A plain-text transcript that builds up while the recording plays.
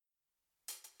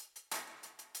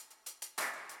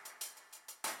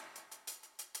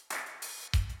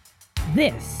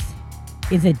This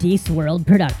is a Deece World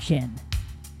production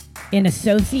in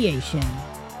association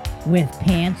with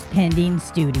Pants Pending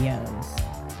Studios.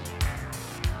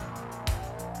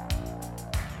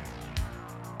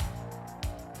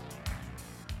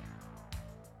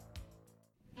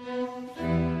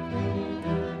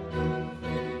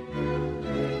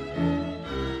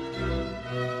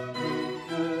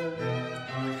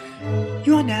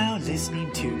 You are now listening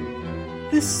to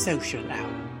The Social Hour.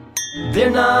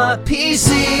 They're not PC,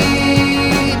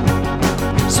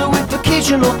 so if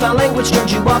occasional foul language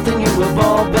turns you off, then you have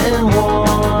all been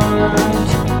warned.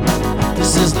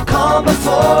 This is the calm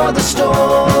before the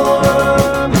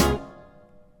storm.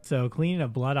 So cleaning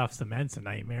up blood off cement's a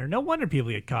nightmare. No wonder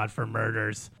people get caught for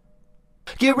murders.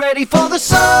 Get ready for the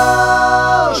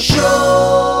social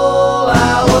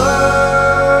hour.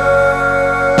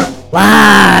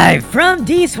 Live from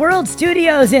Deece World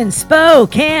Studios in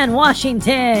Spokane,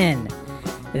 Washington,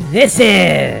 this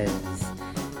is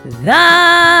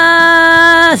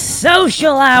The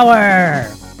Social Hour.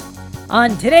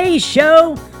 On today's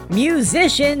show,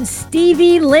 musician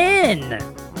Stevie Lynne.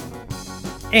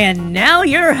 And now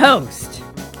your host.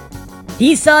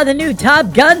 He saw the new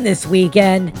Top Gun this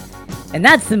weekend, and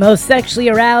that's the most sexually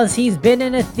aroused he's been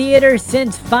in a theater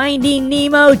since Finding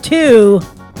Nemo 2.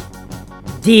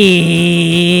 Deece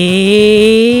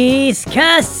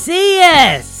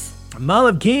Casillas.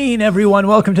 Mull Keen, everyone.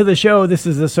 Welcome to the show. This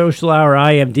is The Social Hour.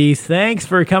 I am Deece. Thanks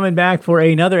for coming back for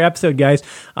another episode, guys.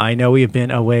 I know we have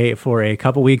been away for a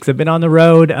couple weeks. I've been on the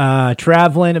road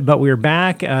traveling, but we're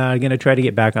back. Going to try to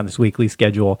get back on this weekly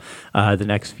schedule. The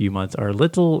next few months are a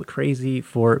little crazy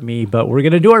for me, but we're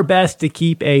going to do our best to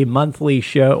keep a monthly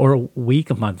show, or a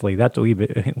week monthly. That's what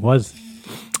it was.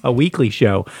 A weekly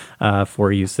show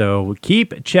for you. So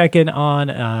keep checking on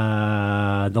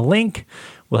the link.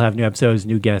 We'll have new episodes,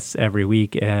 new guests every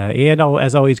week. And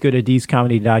as always, go to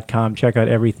deececomedy.com. Check out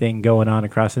everything going on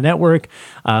across the network.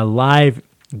 Live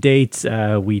dates.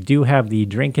 We do have the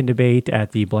drinking debate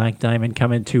at the Black Diamond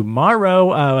coming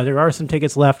tomorrow. There are some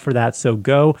tickets left for that, so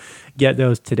go get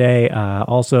those today.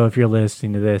 Also, if you're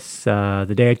listening to this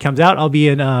the day it comes out, I'll be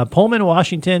in Pullman,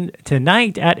 Washington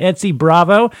tonight at Etsy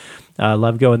Bravo.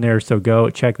 Love going there, so go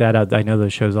check that out. I know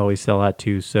those shows always sell out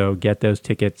too, so get those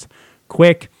tickets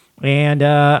quick. And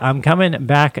I'm coming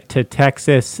back to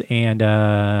Texas, and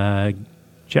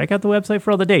check out the website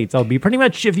for all the dates. I'll be pretty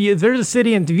much, if there's a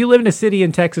city, and if you live in a city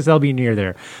in Texas, I'll be near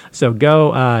there. So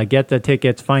go get the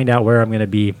tickets, find out where I'm going to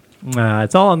be.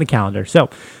 It's all on the calendar.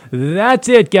 So that's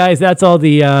it, guys. That's all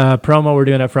the promo we're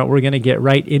doing up front. We're going to get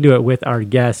right into it with our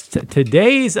guest.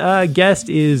 Today's guest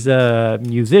is a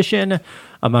musician,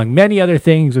 among many other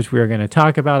things, which we are going to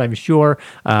talk about, I'm sure.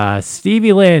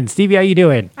 Stevie Lynne. Stevie, how you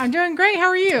doing? I'm doing great. How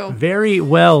are you? Very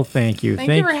well, thank you.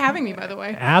 Thank you for having me, by the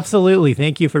way. Absolutely.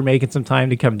 Thank you for making some time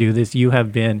to come do this. You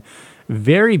have been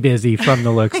very busy from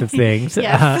the looks of things.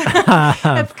 Yes.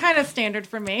 That's kind of standard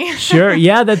for me. Sure.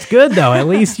 Yeah, that's good, though. At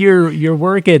least you're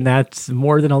working. That's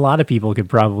more than a lot of people could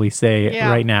probably say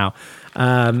right now.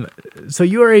 So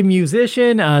you are a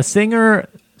musician, singer,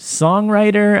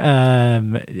 songwriter.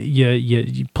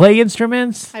 You play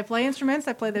instruments? I play instruments.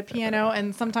 I play the piano,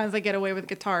 and sometimes I get away with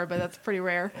guitar, but that's pretty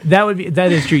rare.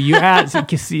 That is true. You asked.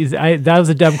 That was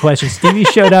a dumb question. Stevie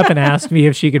showed up and asked me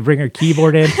if she could bring her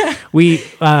keyboard in.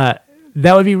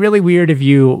 That would be really weird if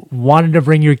you wanted to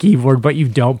bring your keyboard, but you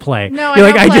don't play. No, I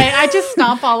don't play. I just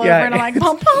stomp all over, and I'm like,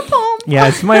 pum, pum, pum. Yeah,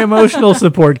 it's my emotional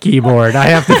support keyboard. I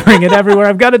have to bring it everywhere.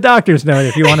 I've got a doctor's note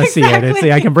if you want to see it.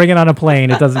 I can bring it on a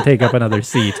plane. It doesn't take up another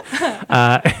seat.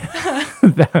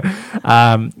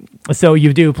 So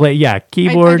you do play,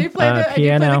 keyboard, I do play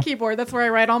piano. I do play the keyboard. That's where I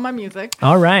write all my music.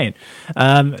 All right.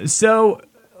 So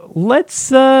let's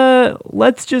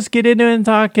just get into it and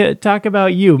talk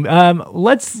about you.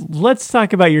 Let's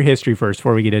talk about your history first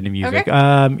before we get into music. Okay.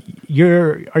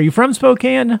 Are you from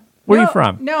Spokane? Where are you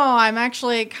from? No, I'm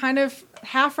actually kind of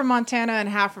half from Montana and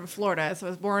half from Florida. So I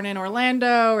was born in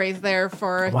Orlando, raised there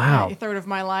for a third of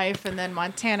my life, and then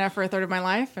Montana for a third of my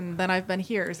life, and then I've been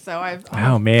here. So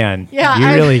Oh man, yeah, you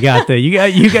really got that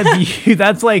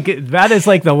is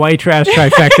like the white trash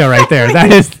trifecta right there.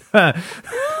 That is.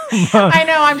 I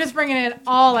know. I'm just bringing it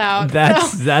all out.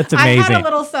 That's amazing. I had a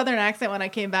little southern accent when I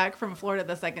came back from Florida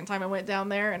the second time I went down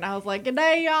there, and I was like, "Good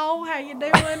day, y'all. How you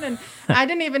doing?" And I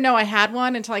didn't even know I had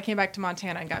one until I came back to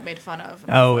Montana and got made fun of.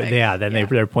 Then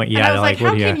they're pointing. Yeah, and I was like,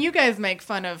 "How can you guys make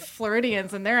fun of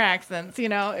Floridians and their accents?" You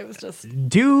know, it was just.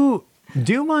 Do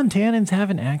Montanans have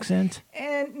an accent?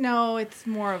 And no, it's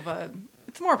more of a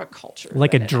it's more of a culture.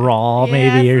 Like a than drawl Yeah,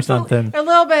 maybe or it's something. A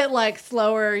little bit like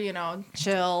slower,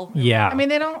 chill. Yeah. I mean,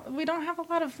 we don't have a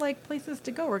lot of like places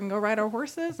to go. We can go ride our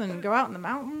horses and go out in the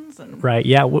mountains and Right.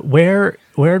 Yeah. Where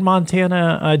in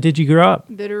Montana did you grow up?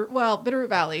 Bitterroot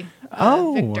Valley.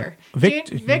 Oh,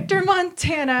 Victor,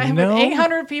 Montana, No. with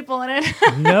 800 people in it.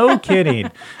 No kidding.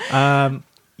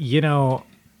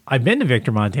 I've been to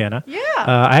Victor, Montana. Yeah.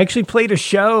 I actually played a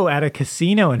show at a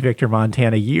casino in Victor,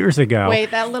 Montana years ago.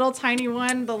 Wait, that little tiny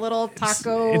one, the little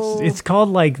taco. It's called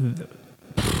like,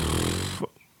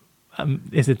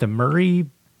 is it the Murray?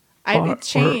 It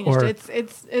changed. or-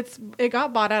 It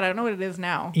got bought out. I don't know what it is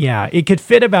now. Yeah, it could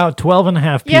fit about 12 and a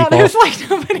half people. Yeah, there's like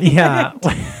nobody. Yeah.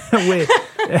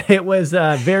 It was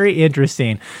very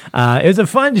interesting. It was a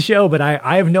fun show, but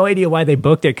I have no idea why they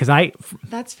booked it because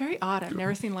That's very odd. I've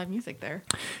never seen live music there.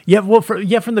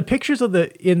 from the pictures of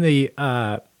in the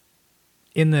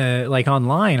like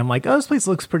online, I'm like, oh, this place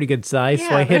looks pretty good size. So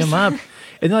Yeah, I hit them up,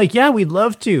 and they're like, yeah, we'd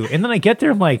love to. And then I get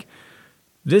there, I'm like,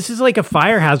 this is like a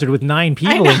fire hazard with 9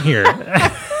 people in here.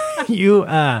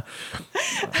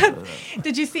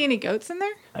 Did you see any goats in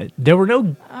there? There were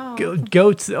no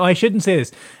goats. Oh, I shouldn't say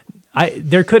this.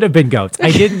 There could have been goats.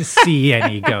 I didn't see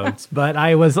any goats, but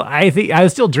I think I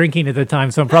was still drinking at the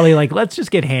time, so I'm probably like, let's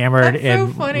just get hammered That's and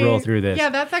so funny. roll through this. Yeah,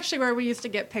 that's actually where we used to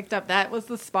get picked up. That was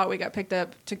the spot we got picked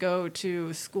up to go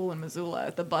to school in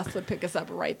Missoula. The bus would pick us up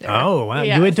right there. Oh wow!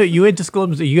 Yes. You went to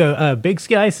school. You go Big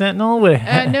Sky Sentinel with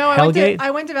No, Hellgate.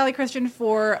 I went to Valley Christian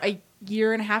for a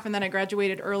year and a half, and then I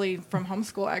graduated early from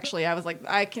homeschool. Actually, I was like,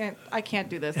 I can't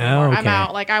do this anymore. Okay. I'm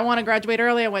out. Like, I want to graduate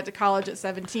early. I went to college at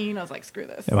 17. I was like, screw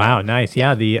this. Wow, nice.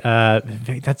 Yeah,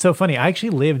 that's so funny. I actually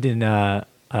lived in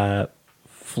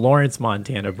Florence,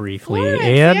 Montana briefly,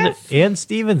 Florence, and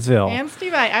Stevensville. And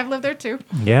Steve, I've lived there too.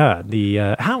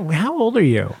 Yeah. How old are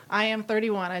you? I am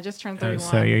 31. I just turned 31.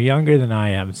 So you're younger than I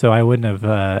am. So I wouldn't have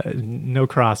no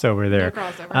crossover there. No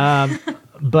crossover.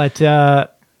 But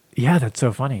yeah, that's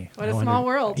so funny. What a small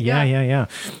world. Yeah.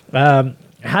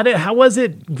 How was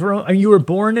it? You were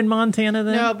born in Montana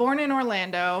then? No, born in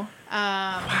Orlando.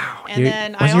 Wow. And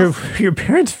then Your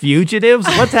parents fugitives?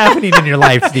 What's happening in your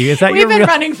life, Steve? Is that we've your been real?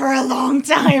 running for a long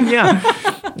time. Yeah.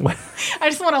 I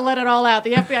just want to let it all out.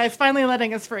 The FBI is finally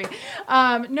letting us free.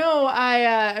 No,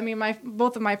 I mean,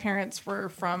 both of my parents were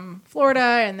from Florida,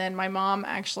 and then my mom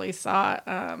actually saw,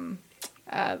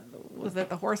 was it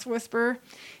The Horse Whisperer?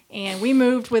 And we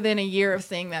moved within a year of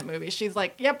seeing that movie. She's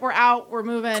like, yep, we're out. We're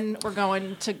moving. We're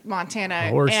going to Montana.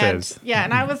 Horses.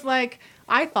 And I was like,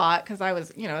 I thought, because I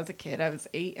was, as a kid, I was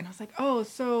 8, and I was like, oh,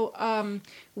 so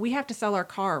we have to sell our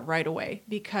car right away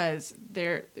because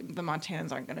the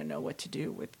Montanans aren't going to know what to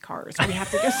do with cars. We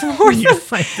have to get some horses.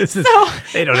 Like,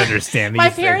 they don't understand these My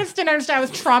things. parents didn't understand. I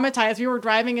was traumatized. We were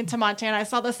driving into Montana. I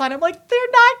saw the sign. I'm like, they're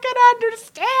not going to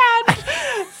understand.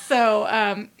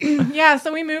 So,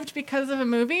 so we moved because of a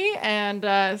movie.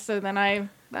 And so then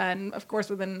and of course,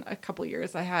 within a couple of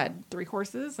years, I had 3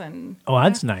 horses. And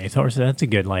That's nice. Horses, that's a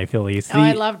good life, at least.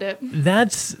 I loved it.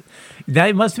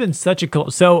 That must have been such a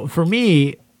cool. So for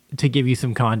me, to give you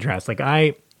some contrast, like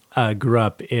I grew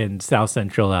up in South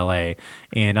Central LA,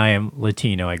 and I am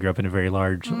Latino. I grew up in a very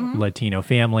large Latino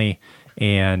family,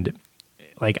 and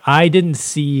like I didn't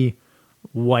see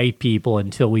white people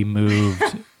until we moved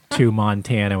to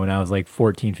Montana when I was like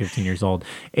 14, 15 years old.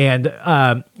 And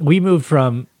we moved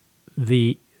from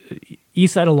the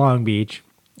east side of Long Beach,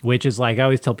 which is like, I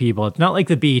always tell people, it's not like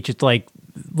the beach. It's like,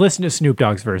 listen to Snoop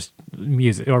Dogg's first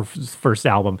music or first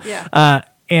album. Yeah.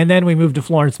 And then we moved to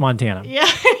Florence, Montana. Yeah.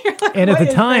 Like, And at what the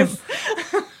is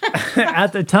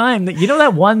time, this? you know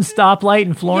that one stoplight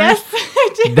in Florence? Yes,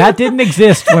 I did. That didn't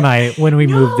exist when we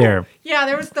moved there. Yeah,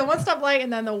 there was the one stoplight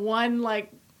and then the one,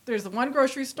 there's the one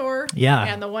grocery store. Yeah.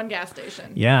 And the one gas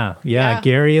station. Yeah, Yeah.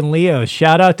 Gary and Leo.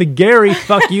 Shout out to Gary.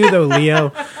 Fuck you though,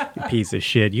 Leo. You piece of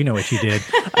shit. You know what you did.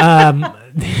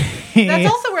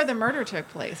 That's also where the murder took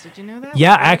place. Did you know that?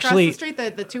 Yeah, Right actually- across the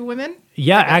street, the 2 women.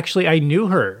 Yeah, actually, I knew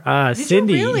her. Did you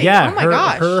Cindy. really? Yeah, Oh my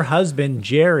gosh. her husband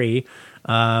Jerry.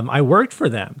 I worked for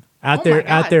them at Oh my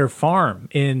God. their farm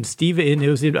in It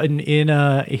was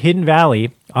in Hidden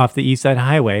Valley off the East Side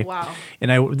Highway. Wow.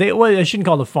 And I shouldn't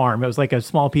call it a farm. It was like a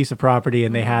small piece of property,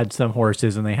 and they had some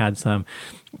horses, and they had some.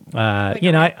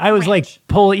 I was like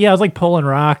ranch. I was like pulling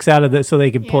rocks out of this so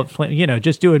they could Yeah. pull,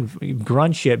 just doing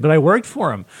grunt shit. But I worked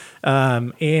for him,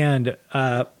 and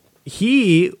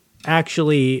he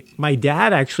actually, my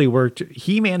dad actually worked.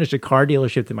 He managed a car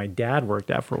dealership that my dad worked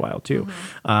at for a while too.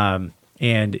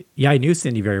 And yeah, I knew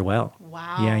Cindy very well.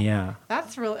 Wow. Yeah.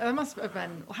 That's really, that must have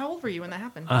been, how old were you when that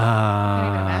happened?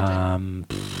 I can't even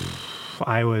imagine.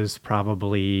 I was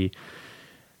probably,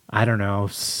 I don't know,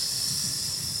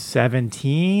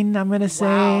 17, I'm going to say.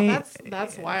 Wow,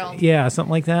 that's wild. Yeah,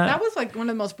 something like that. That was like one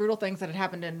of the most brutal things that had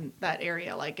happened in that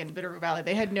area, like in Bitterroot Valley.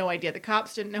 They had no idea. The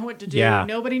cops didn't know what to do. Yeah.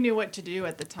 Nobody knew what to do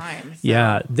at the time. So.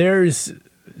 Yeah, there's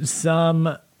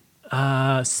some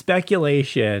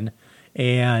speculation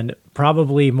and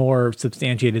probably more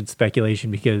substantiated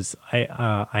speculation because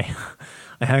I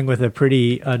hung with a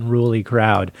pretty unruly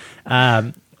crowd,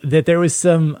 that there was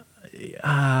some,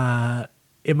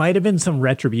 it might have been some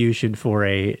retribution for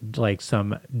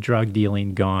some drug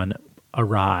dealing gone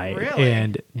awry. Really?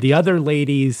 And the other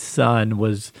lady's son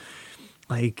was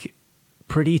like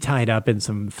pretty tied up in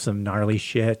some gnarly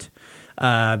shit.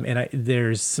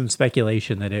 There's some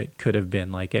speculation that it could have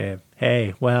been like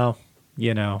hey, well,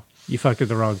 you fucked with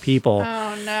the wrong people.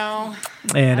 Oh no.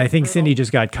 And That's I think brutal. Cindy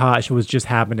just got caught. She just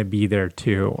happened to be there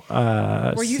too.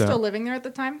 Were you still living there at the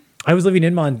time? I was living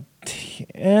in Montana.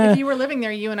 If you were living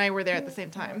there, you and I were there at the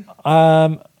same time.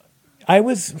 I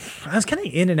was kind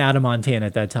of in and out of Montana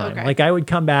at that time. Okay. Like I would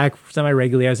come back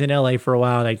semi-regularly. I was in LA for a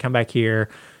while and I'd come back here.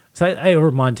 So I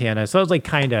over Montana. So I was like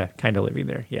kind of living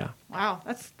there. Yeah. Wow,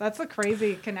 that's a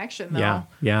crazy connection, though.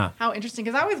 Yeah. How interesting,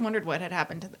 because I always wondered what had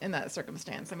happened in that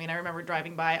circumstance. I mean, I remember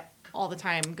driving by all the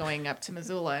time going up to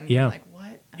Missoula and being like,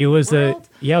 what? It was it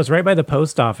was right by the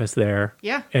post office there.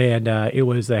 Yeah. And it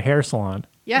was a hair salon.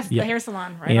 Yes, Yeah. the hair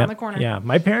salon right on the corner. Yeah.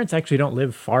 My parents actually don't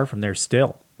live far from there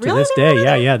still. To Really? this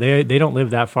day. Yeah. They don't live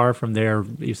that far from there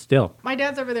still. My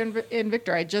dad's over there in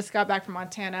Victor. I just got back from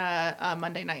Montana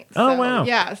Monday night. Oh, So, wow.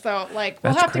 Yeah, so we'll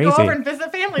That's have to crazy. go over and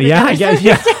visit family. Yeah, I together.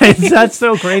 guess, yeah. That's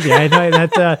so crazy. I know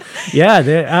that.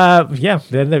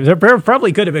 There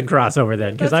probably could have been crossover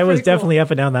then because That's I was pretty cool. definitely up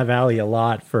and down that valley a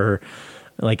lot for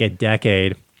like a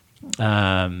decade,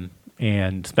 and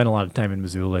spent a lot of time in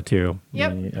Missoula too.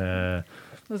 Yep.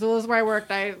 Missoula's where I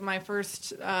worked. My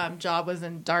first job was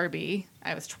in Darby.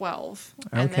 I was 12.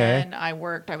 And Okay. then I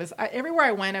worked. Everywhere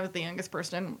I went, I was the youngest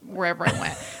person wherever I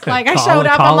went. Like I showed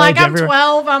up, I'm College, like, I'm everywhere.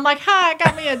 12. I'm like, hi, I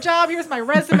got me a job. Here's my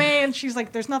resume. And she's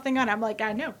like, there's nothing on it. I'm like,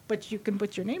 I know, but you can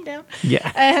put your name down.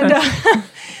 Yeah. And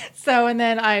and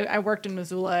then I worked in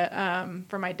Missoula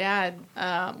for my dad.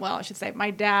 I should say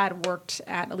my dad worked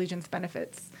at Allegiance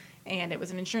Benefits. And it was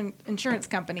an insurance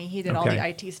company. He did all the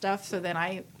Okay. IT stuff. So then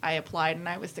I applied, and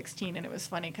I was 16, and it was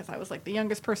funny because I was like the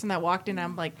youngest person that walked in.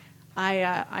 I'm like, I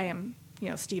am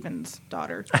Steven's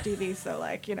daughter, Stevie. So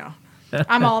like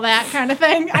I'm all that kind of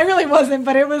thing. I really wasn't,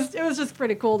 but it was just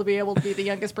pretty cool to be able to be the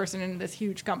youngest person in this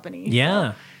huge company.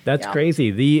 Yeah, So, that's yeah.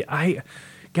 crazy.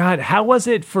 God, how was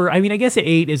it for? I mean, I guess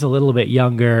 8 is a little bit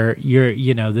younger.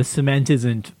 The cement is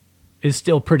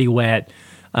still pretty wet.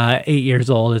 8 years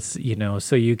old, it's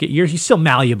so you're still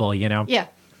malleable, Yeah.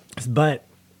 But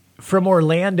from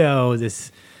Orlando,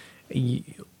 this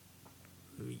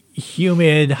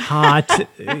humid, hot,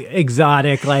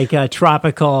 exotic, like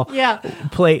tropical,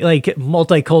 like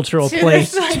multicultural Dude,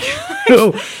 place it's like-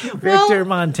 to Victor,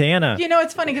 Montana.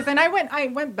 It's funny because then I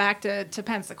went back to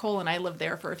Pensacola, and I lived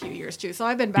there for a few years too. So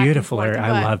I've been back Beautiful and forth.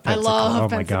 area. I love but Pensacola. I love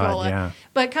Oh my God, Pensacola. yeah.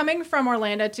 But coming from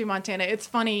Orlando to Montana, it's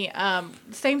funny.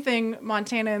 Same thing.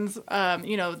 Montanans,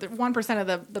 the 1%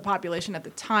 of the population at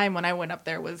the time when I went up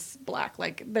there was black.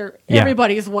 Like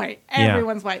everybody's white.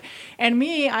 Everyone's white. And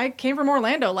me, I came from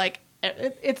Orlando. Like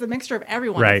it's a mixture of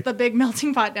everyone. Right. It's the big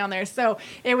melting pot down there. So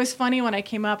it was funny when I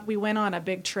came up. We went on a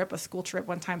big trip, a school trip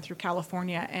one time through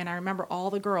California, and I remember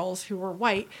all the girls who were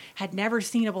white had never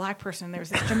seen a black person. There was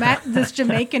this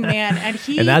Jamaican man,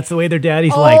 and that's the way their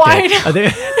daddies Oh, liked I it. know.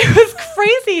 It was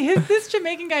crazy. This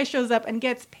Jamaican guy shows up and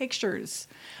gets pictures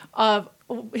of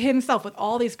himself with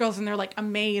all these girls, and they're like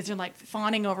amazed and like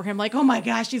fawning over him, like, oh my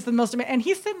gosh, he's the most amazing. And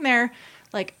he's sitting there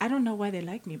like, I don't know why they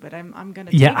like me, but I'm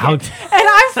gonna take it. And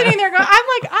I'm sitting there going, I'm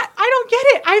like, I don't get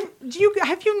it.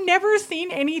 Have you never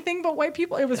seen anything but white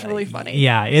people? It was really funny.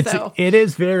 Yeah, it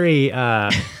is very. I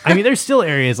mean, there's still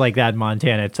areas like that in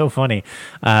Montana. It's so funny.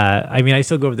 I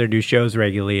still go over there to do shows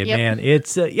regularly, and man,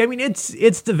 it's.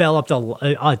 It's developed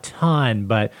a ton,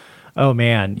 but oh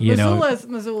man,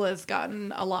 Missoula's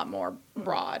gotten a lot more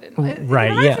broad, and it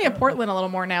reminds me of Portland a little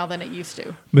more now than it used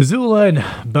to. Missoula and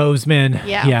Bozeman.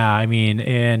 Yeah.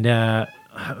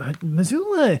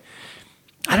 Missoula.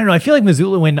 I don't know. I feel like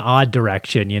Missoula went an odd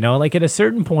direction. Like at a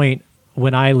certain point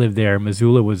when I lived there,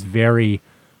 Missoula was very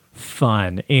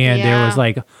fun, and there was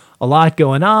like a lot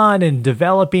going on and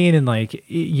developing, and like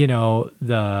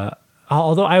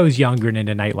although I was younger and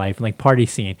into nightlife and like party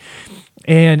scene,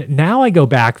 and now I go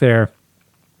back there,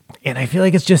 and I feel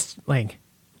like it's just like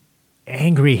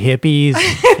angry hippies.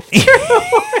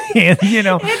 And,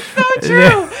 It's so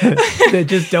true. they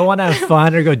just don't want to have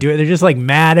fun or go do it. They're just like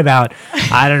mad about,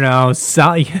 I don't know,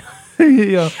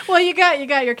 You know? Well, you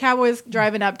got your cowboys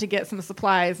driving up to get some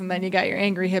supplies, and then you got your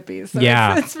angry hippies. So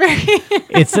Yeah. it's very.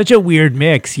 It's such a weird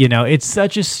mix, you know. It's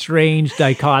such a strange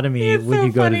dichotomy It's when so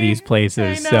you go to funny. these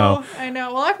places. I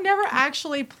know. Well, I've never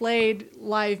actually played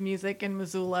live music in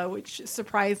Missoula, which is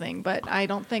surprising, but I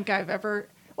don't think I've ever.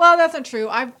 Well, that's not true.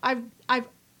 I've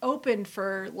opened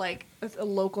for like a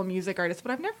local music artist,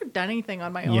 but I've never done anything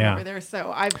on my own over there.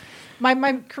 So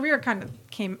my career kind of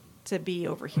came to be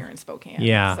over here in Spokane.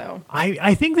 Yeah. So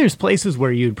I think there's places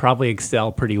where you'd probably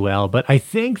excel pretty well, but I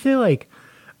think that like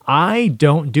I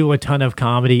don't do a ton of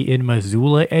comedy in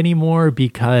Missoula anymore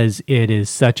because it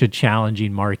is such a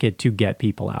challenging market to get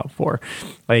people out for.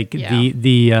 Like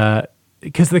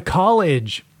because the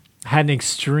college had an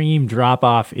extreme drop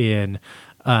off in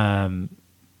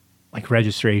like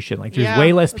registration. Like there's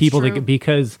way less people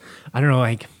because I don't know,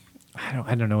 like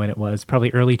I don't know when it was,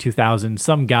 probably early 2000s.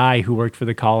 Some guy who worked for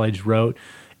the college wrote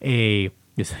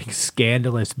this like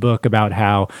scandalous book about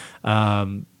how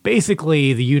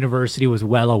basically the university was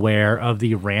well aware of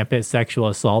the rampant sexual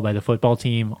assault by the football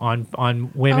team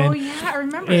on women. Oh yeah, I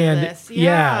remember And this.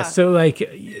 Yeah. so like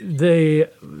the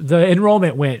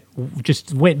enrollment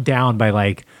went down by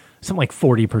like something like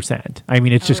 40%. I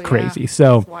mean, it's just crazy.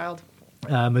 So it's wild.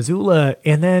 Missoula,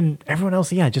 and then everyone else,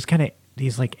 just kind of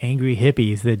these like angry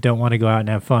hippies that don't want to go out and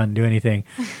have fun, do anything.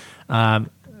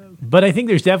 But I think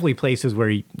there's definitely places where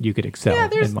you could excel. Yeah,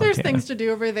 there's in Montana. things to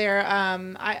do over there.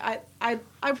 I'd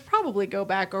probably go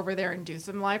back over there and do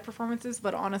some live performances,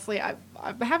 but honestly, I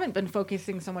haven't been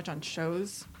focusing so much on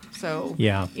shows. So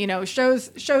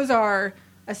shows are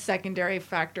a secondary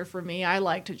factor for me. I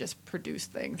like to just produce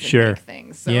things and make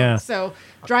things. So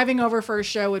driving over for a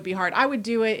show would be hard. I would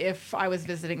do it if I was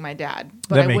visiting my dad,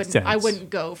 but I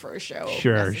wouldn't go for a show.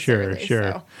 Sure.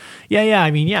 So. Yeah. I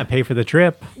mean, pay for the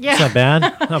trip. Yeah. It's not bad.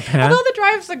 Not bad. Although the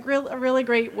drive's a really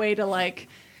great way to like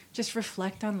just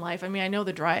reflect on life. I mean, I know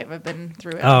the drive. I've been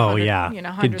through it.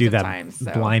 Hundreds do of that times.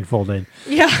 So. Blindfolded.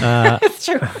 Yeah, it's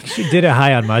true. She did it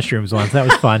high on mushrooms once. That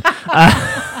was fun.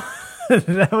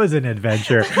 That was an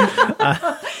adventure. I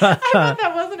thought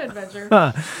that was an adventure.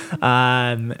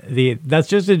 That's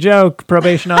just a joke,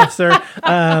 probation officer.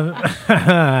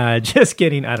 Just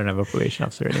kidding. I don't have a probation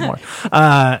officer anymore.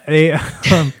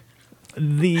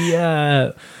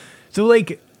 So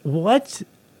like, what?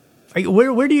 Like,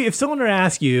 where do you? If someone were to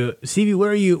ask you, Stevie,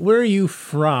 where are you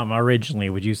from originally?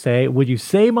 Would you say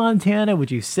Montana?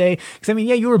 Would you say? Because I mean,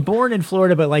 you were born in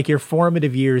Florida, but like your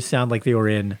formative years sound like they were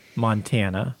in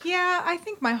Montana. Yeah, I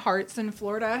think my heart's in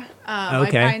Florida.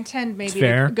 Okay, I intend maybe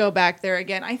to go back there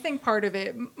again. I think part of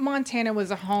it, Montana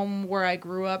was a home where I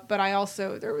grew up, but I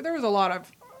also there was a lot of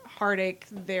heartache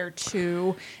there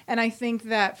too, and I think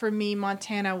that for me,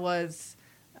 Montana was.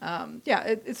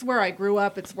 It's where I grew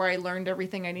up. It's where I learned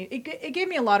everything I need. It gave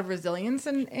me a lot of resilience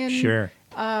in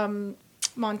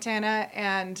Montana,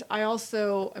 and I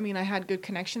also, I had good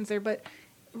connections there. But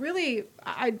really,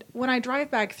 when I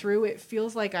drive back through, it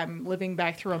feels like I'm living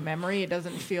back through a memory. It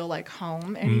doesn't feel like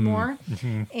home anymore.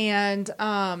 Mm-hmm. And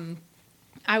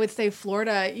I would say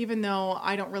Florida, even though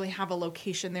I don't really have a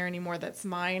location there anymore that's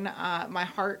mine, my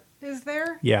heart is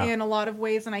there in a lot of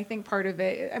ways. And I think part of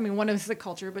it, one of it is the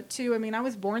culture, but two, I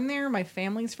was born there. My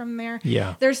family's from there.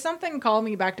 Yeah. There's something called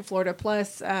me back to Florida.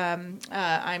 Plus, I'm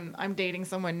dating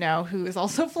someone now who is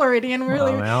also Floridian.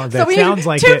 Really. Sounds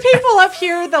like two people up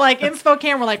here that like in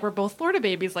Spokane were like, we're both Florida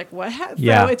babies. Like what?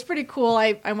 So it's pretty cool.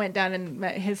 I went down and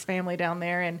met his family down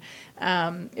there, and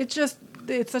it's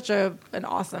such an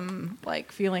awesome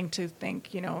like feeling to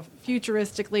think,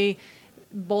 futuristically,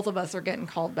 both of us are getting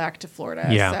called back to Florida.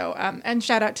 Yeah. So, and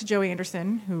shout out to Joey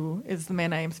Anderson, who is the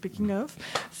man I am speaking of.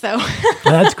 So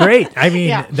that's great.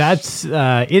 That's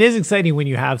it is exciting when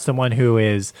you have someone who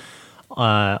is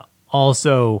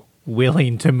also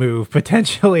willing to move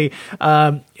potentially,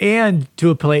 and to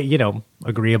a place,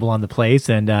 agreeable on the place.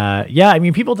 And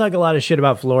people talk a lot of shit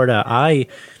about Florida. I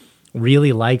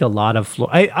really like a lot of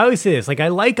Florida. I always say this, like I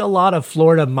like a lot of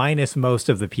Florida minus most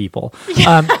of the people.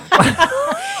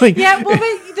 But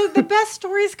the best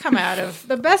stories come out of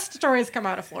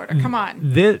Florida. Come on.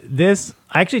 This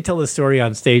I actually tell this story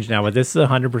on stage now, but this is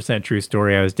 100% true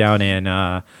story. I was down in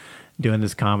doing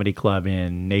this comedy club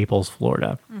in Naples,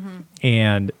 Florida,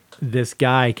 and this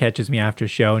guy catches me after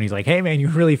show, and he's like, "Hey man, you're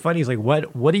really funny." He's like,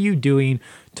 "What are you doing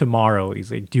tomorrow?"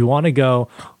 He's like, "Do you want to go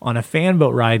on a fan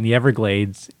boat ride in the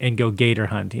Everglades and go gator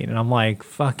hunting?" And I'm like,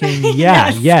 "Fucking yeah,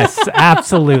 yes,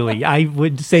 absolutely." I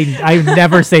would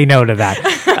never say no to that.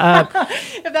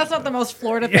 If that's not the most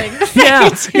Florida thing. Yeah,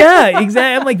 exactly.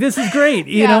 I'm like, this is great,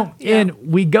 you know. Yeah.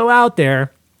 And we go out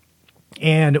there,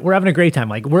 And we're having a great time.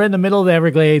 Like, we're in the middle of the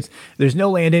Everglades. There's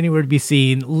no land anywhere to be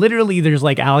seen. Literally, there's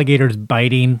like alligators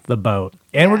biting the boat.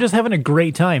 And we're just having a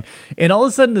great time. And all of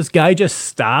a sudden, this guy just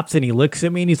stops and he looks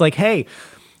at me and he's like, hey,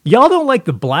 y'all don't like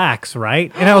the blacks,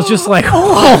 right? And I was just like,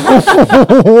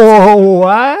 oh,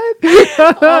 what?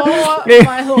 Oh,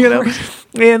 my Lord. You know?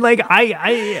 And like,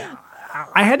 I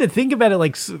had to think about it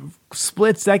like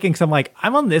split second because I'm like,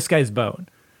 I'm on this guy's boat,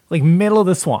 like middle of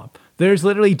the swamp. There's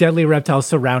literally deadly reptiles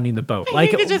surrounding the boat.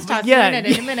 Like, you could just toss yeah, me in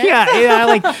it in a minute. yeah,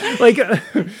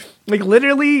 like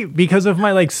literally because of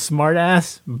my like smart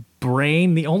ass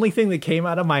brain, the only thing that came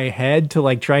out of my head to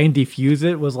like try and defuse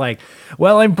it was like,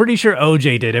 well, I'm pretty sure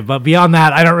OJ did it, but beyond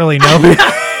that, I don't really know.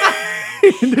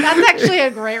 That's actually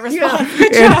a great response. Yeah.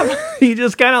 Good And job. he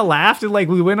just kind of laughed and like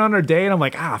we went on our day and I'm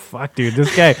like, fuck, dude,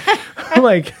 this guy,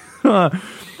 like,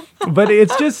 but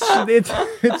it's just it's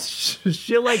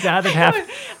shit like that happens.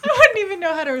 I wouldn't even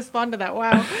know how to respond to that.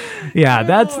 Wow. Yeah, Good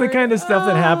that's the Lord. kind of stuff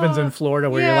that happens in Florida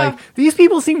where you're Yeah. like, these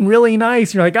people seem really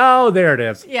nice. You're like, oh, there it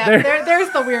is. Yeah, there's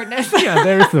the weirdness. Yeah,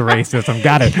 there's the racism.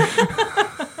 Got it.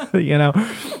 You know,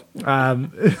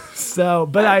 so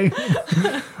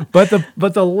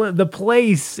the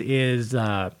place is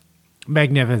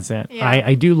magnificent. Yeah.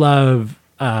 I do love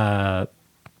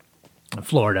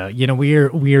Florida. You know,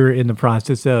 we're in the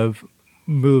process of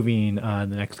moving the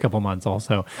next couple months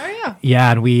also. Oh yeah.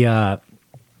 Yeah, and we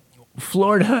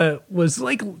Florida was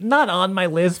like not on my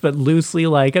list, but loosely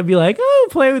like I'd be like, oh,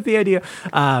 play with the idea.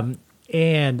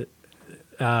 And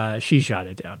she shot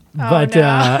it down. Oh, But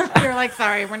no. You're like,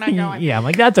 sorry, we're not going. yeah, I'm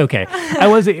like, that's okay.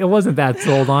 It wasn't that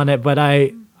sold on it, but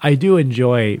I do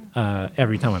enjoy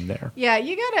every time I'm there. Yeah,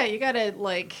 you gotta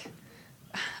like,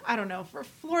 I don't know. For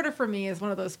Florida, for me, is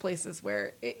one of those places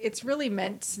where it's really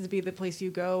meant to be the place you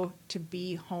go to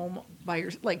be home by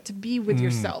to be with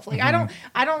yourself. Like I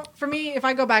don't. For me, if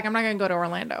I go back, I'm not gonna go to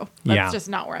Orlando. That's just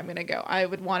not where I'm gonna go. I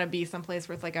would want to be someplace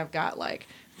where it's like I've got like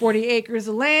 40 acres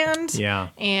of land. Yeah.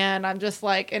 And I'm just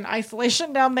like in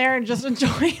isolation down there and just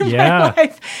enjoying Yeah. my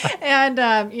life.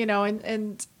 And you know,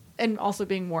 and also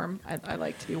being warm. I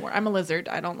like to be warm. I'm a lizard.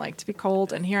 I don't like to be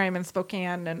cold. And here I am in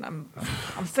Spokane, and I'm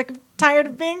sick and tired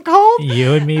of being cold.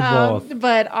 You and me both.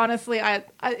 But honestly, I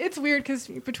it's weird because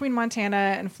between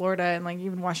Montana and Florida and like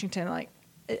even Washington, like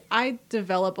I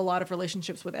develop a lot of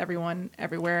relationships with everyone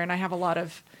everywhere, and I have a lot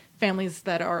of families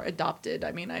that are adopted.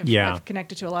 I mean, I've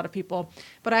connected to a lot of people,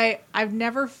 but I've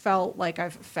never felt like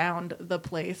I've found the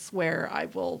place where I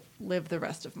will live the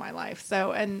rest of my life.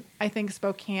 So, and I think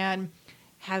Spokane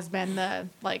has been the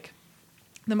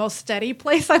most steady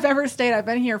place I've ever stayed. I've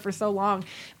been here for so long,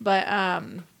 but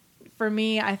for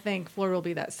me, I think Florida will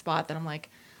be that spot that I'm like,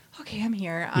 okay, I'm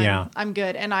here. I'm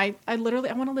good. And I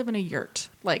literally want to live in a yurt.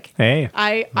 Like, hey,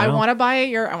 I want to buy a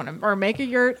yurt. Or make a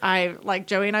yurt. Like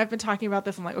Joey and I have been talking about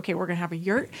this. I'm like, okay, we're gonna have a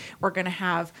yurt. We're gonna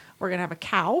have a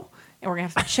cow, and we're gonna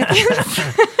have some chickens.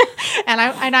 and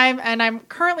I'm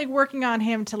currently working on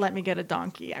him to let me get a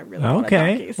donkey. I really want a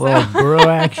donkey. So. Well, burro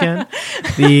action.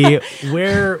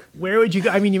 Where would you go?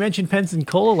 I mean, you mentioned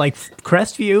Pensacola, like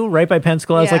Crestview, right by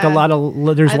Pensacola. Has like a lot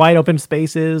of there's wide open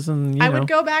spaces, and I would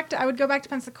go back to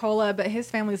Pensacola, but his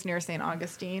family's near St.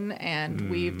 Augustine, and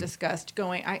we've discussed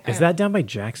going. Is that down by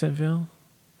Jacksonville?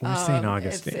 Or St.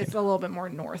 Augustine? It's a little bit more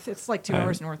north. It's like 2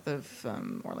 hours north of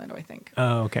Orlando, I think.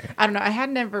 Oh, okay. I don't know. I had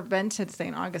never been to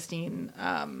St. Augustine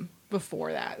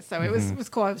before that, so it was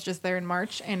cool. I was just there in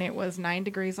March, and it was 9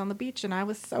 degrees on the beach, and I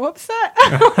was so upset.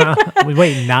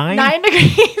 Wait, 9? 9 degrees.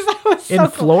 I was so in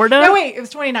cold. Florida? No, wait. It was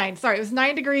 29. Sorry, it was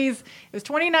 9 degrees. It was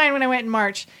 29 when I went in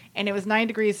March, and it was 9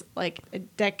 degrees like a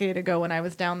decade ago when I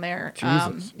was down there.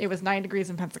 Jesus. It was 9 degrees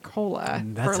in Pensacola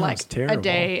That for sounds like terrible. a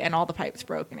day, and all the pipes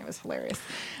broke, and it was hilarious.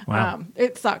 Wow.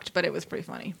 It sucked, but it was pretty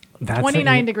funny. That's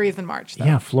 29 degrees in March, though.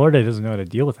 Yeah, Florida doesn't know how to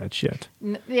deal with that shit.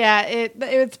 Yeah,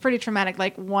 it's pretty traumatic.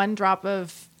 Like one drop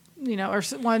of, or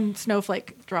one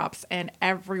snowflake drops and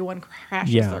everyone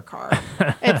crashes their car.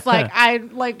 It's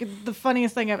like the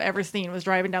funniest thing I've ever seen was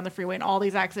driving down the freeway and all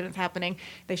these accidents happening.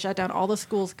 They shut down all the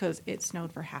schools because it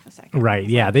snowed for half a second. Right.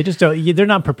 Yeah. They just don't. They're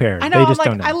not prepared. I know. They just I'm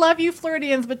don't know. I love you,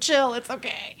 Floridians, but chill. It's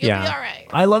okay. You'll be all right.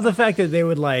 I love the fact that they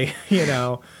would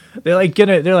they're like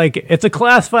it's a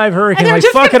class 5 hurricane. And Like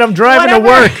just fuck it, I'm driving to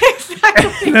whatever. work.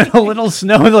 Exactly. And then a little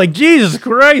snow. They're like, Jesus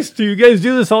Christ, do you guys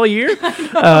do this all year?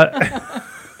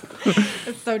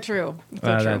 It's so true. It's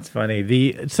so true. That's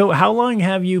funny. So how long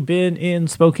have you been in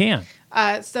Spokane?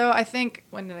 So I think,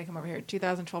 when did I come over here?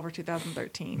 2012 or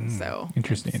 2013. So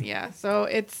interesting. So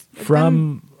it's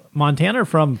From Montana or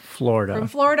from Florida? From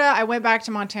Florida. I went back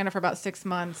to Montana for about 6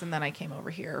 months, and then I came over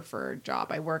here for a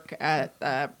job. I work at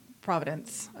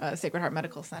Providence Sacred Heart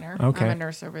Medical Center. Okay. I'm a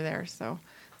nurse over there. So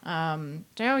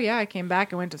So yeah, I came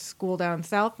back. I went to school down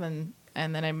south, and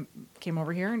then I came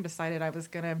over here and decided I was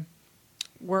gonna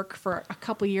work for a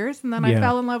couple years, and then I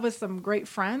fell in love with some great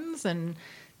friends and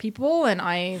people, and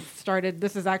I started.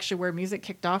 This is actually where music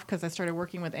kicked off because I started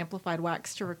working with Amplified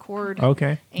Wax to record.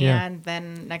 Okay. And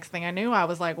then next thing I knew, I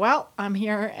was like, well, I'm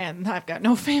here and I've got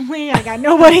no family. I got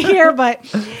nobody here, but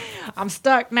I'm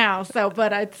stuck now. So,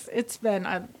 but it's been,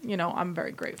 I'm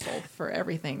very grateful for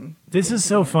everything. This is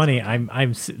so funny.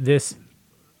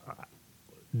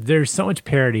 There's so much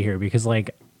parity here because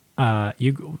like,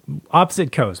 you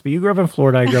opposite coast, but you grew up in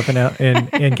Florida. I grew up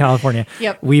in California.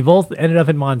 Yep. We both ended up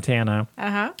in Montana.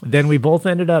 Then we both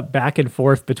ended up back and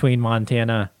forth between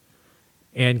Montana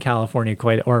and California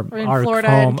or in our Florida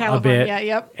home and California. a bit.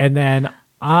 Yep. And then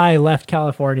I left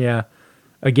California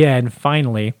again.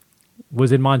 Finally,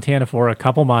 was in Montana for a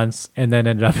couple months, and then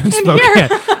ended up in Spokane.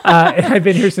 And I've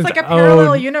been here since It's like a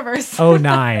parallel universe.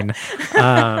 09.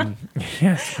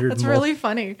 Yes, weird. That's really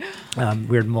funny.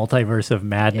 Weird multiverse of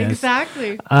madness.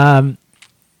 Exactly.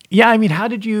 Yeah, I mean, how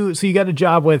did you? So you got a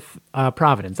job with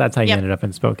Providence. That's how you Yep. ended up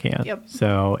in Spokane. Yep.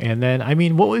 So, and then, I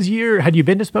mean, what was had you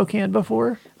been to Spokane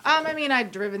before? I mean,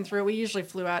 I'd driven through. We usually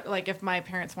flew out. Like, if my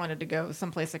parents wanted to go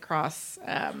someplace across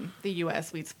the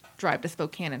U.S., we'd drive to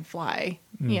Spokane and fly.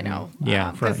 You know,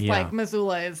 Yeah, because like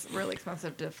Missoula is really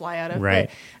expensive to fly out of. Right.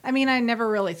 But, I mean, I never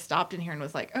really stopped in here and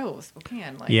was like, oh,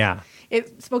 Spokane. Like,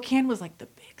 Spokane was like the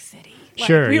big city. Like,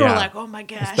 Sure, we were yeah. like, oh my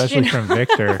gosh, Especially from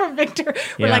Victor. from Victor,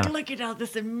 we're Yeah. like, look at all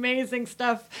this amazing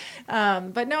stuff.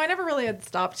 But no, I never really had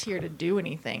stopped here to do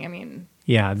anything. I mean.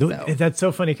 Yeah, that's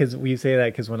so funny because we say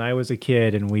that because when I was a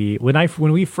kid and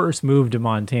when we first moved to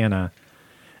Montana,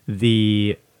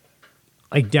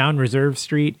 down Reserve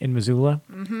Street in Missoula,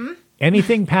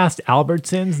 anything past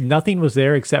Albertsons, nothing was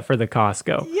there except for the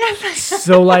Costco. Yes.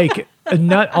 So like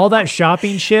all that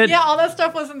shopping shit. Yeah, all that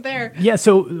stuff wasn't there. Yeah,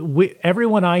 so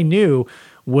everyone I knew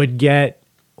would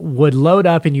load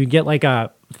up and you'd get like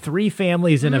 3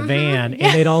 families in a van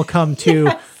and they'd all come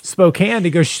to Spokane to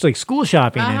go like school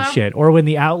shopping and shit, or when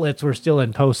the outlets were still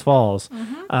in Post Falls.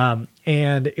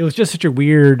 And it was just such a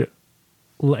weird,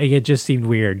 like, it just seemed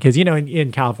weird because,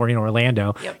 in California,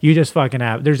 Orlando, you just fucking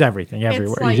have, there's everything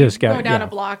everywhere. It's like you just go down a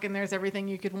block and there's everything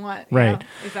you could want. Right.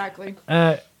 Yeah, exactly.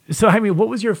 So, I mean, what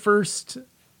was your first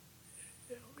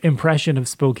impression of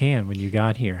Spokane when you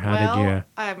got here? How did you?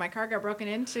 My car got broken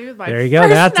into. There you go.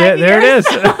 That's it. There it is.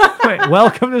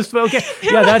 Welcome to Spokane.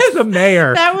 Yeah, that's the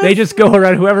mayor. They just go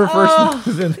around whoever first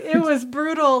moves in. It was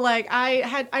brutal. Like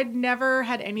I'd never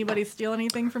had anybody steal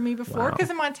anything from me before. Because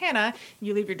in Montana,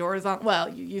 you leave your doors on. Well,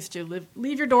 you used to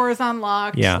leave your doors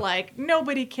unlocked. Yeah. Like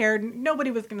nobody cared.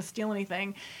 Nobody was going to steal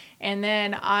anything. And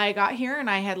then I got here and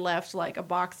I had left like a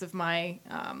box of my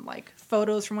like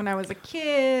photos from when I was a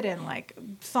kid and like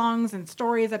songs and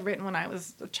stories I'd written when I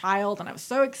was a child. And I was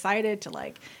so excited to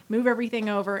like move everything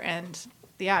over. And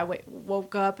I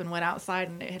woke up and went outside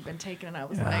and it had been taken. And I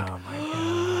was like, oh my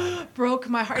God. Broke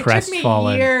my heart. It took me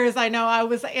years. I know. I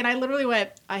literally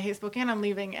went, I hate Spokane. I'm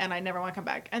leaving and I never want to come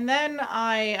back. And then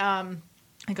I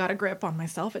got a grip on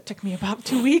myself. It took me about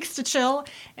 2 weeks to chill.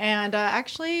 And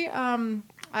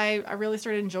I really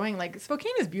started enjoying, like,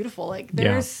 Spokane is beautiful. Like,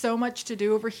 there's so much to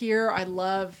do over here. I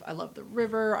love the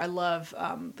river. I love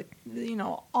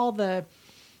all the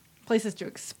places to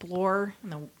explore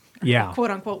in the quote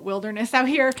unquote wilderness out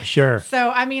here. Sure. So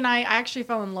I mean, I actually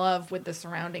fell in love with the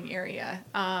surrounding area.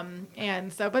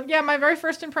 But yeah, my very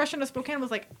first impression of Spokane was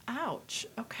like, ouch.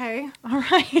 Okay, all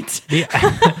right.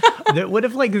 What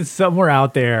if like somewhere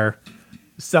out there,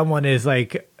 someone is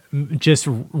like just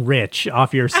rich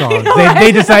off your songs?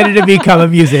 They decided to become a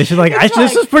musician. Like,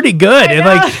 this is pretty good. And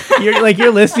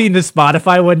you're listening to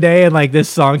Spotify one day and like this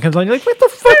song comes on. You're like, what the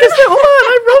fuck is that? Hold on,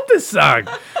 I wrote this song.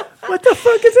 What the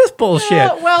fuck is this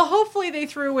bullshit? Well, hopefully they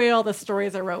threw away all the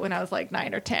stories I wrote when I was like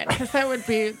 9 or 10, because that would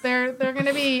be they're going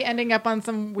to be ending up on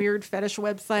some weird fetish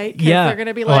website. Yeah, they're going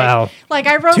to be like,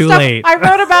 I wrote too stuff. Late. I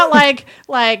wrote about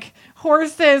like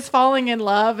horses falling in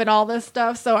love and all this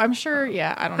stuff. So I'm sure.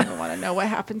 Yeah, I don't even want to know what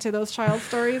happened to those child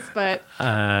stories, but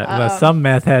some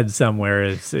meth head somewhere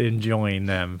is enjoying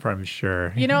them, I'm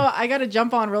sure. I got to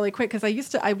jump on really quick because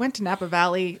I went to Napa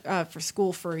Valley for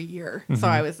school for a year. So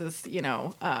I was this,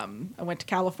 I went to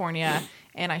California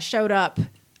and I showed up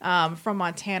from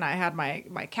Montana. I had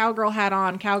my cowgirl hat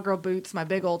on, cowgirl boots, my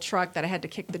big old truck that I had to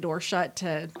kick the door shut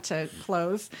to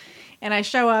close. And I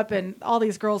show up and all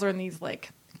these girls are in these like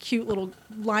cute little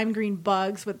lime green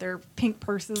bugs with their pink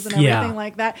purses and everything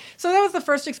like that. So that was the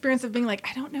first experience of being like,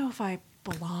 I don't know if I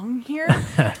belong here.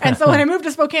 And so when I moved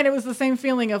to Spokane, it was the same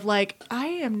feeling of like, I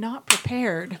am not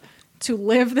prepared to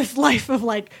live this life of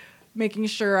like making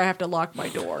sure I have to lock my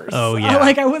doors. Oh, yeah.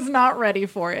 Like I was not ready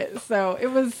for it. So it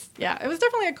was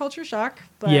definitely a culture shock.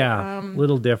 But,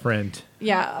 little different.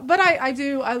 Yeah, but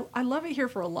I love it here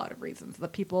for a lot of reasons. The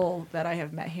people that I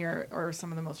have met here are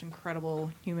some of the most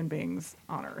incredible human beings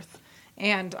on earth.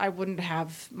 And I wouldn't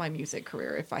have my music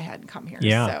career if I hadn't come here.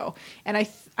 Yeah. So, and I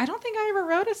don't think I ever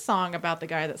wrote a song about the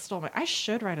guy that stole I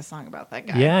should write a song about that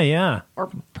guy. Yeah.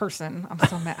 Or person. I'm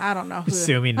so mad. I don't know who.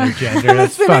 Assuming their gender.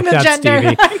 That's Assuming fucked the up, gender.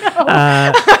 Stevie.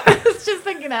 I was just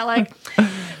thinking that, like,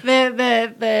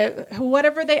 the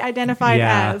whatever they identified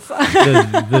as.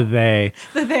 the they.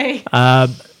 The they.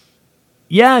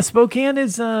 Yeah, Spokane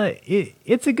is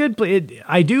it's a good place.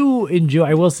 I do enjoy.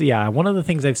 I will say, one of the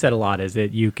things I've said a lot is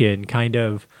that you can kind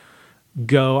of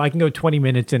I can go 20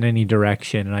 minutes in any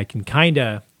direction, and I can kind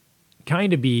of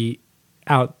be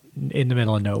out in the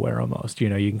middle of nowhere almost. You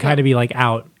know, you can kind of be like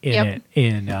out in it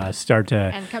and start to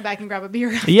and come back and grab a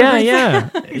beer. Yeah.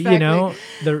 Exactly. You know,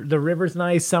 the river's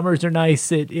nice. Summers are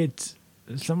nice. It's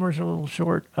summers are a little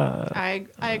short. I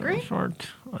agree. Short,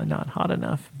 not hot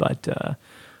enough, but.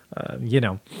 You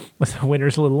know,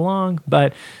 winter's a little long,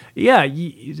 but I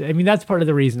mean, that's part of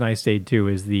the reason I stayed too,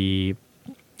 is the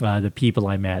people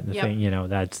I met and the thing, you know,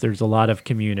 there's a lot of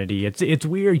community. It's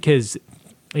weird because,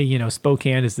 you know,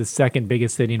 Spokane is the second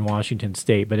biggest city in Washington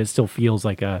state, but it still feels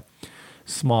like a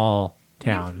small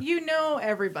town. You know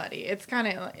everybody. It's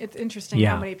interesting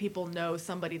how many people know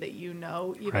somebody that you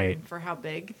know, even for how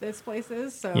big this place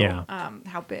is. So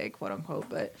how big, quote unquote,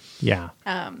 but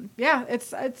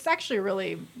it's actually a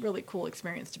really, really cool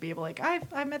experience to be able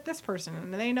I met this person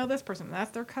and they know this person and that's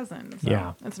their cousin.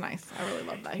 So it's nice. I really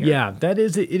love that here. Yeah,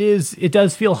 it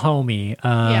does feel homey.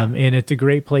 And it's a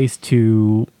great place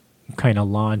to kind of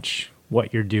launch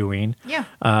what you're doing.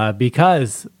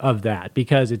 Because of that,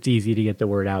 because it's easy to get the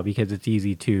word out, because it's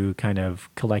easy to kind of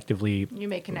collectively you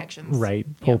make connections,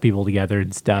 pull people together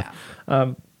and stuff.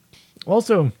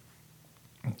 Also,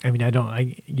 I mean,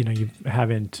 you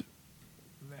haven't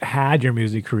had your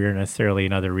music career necessarily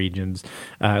in other regions,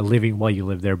 living while you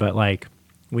live there, but like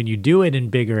when you do it in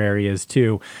bigger areas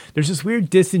too, there's this weird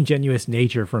disingenuous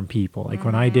nature from people. Like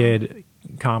when I did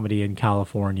comedy in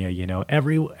California, you know,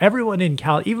 everyone in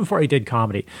even before I did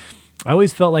comedy, I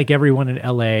always felt like everyone in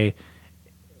LA,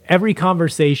 every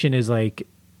conversation is like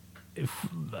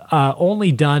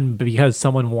only done because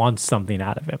someone wants something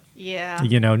out of it. Yeah.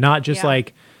 You know, not just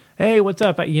like, hey, what's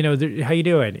up? You know, how you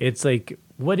doing? It's like,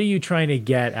 what are you trying to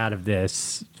get out of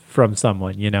this from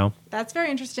someone, you know? That's very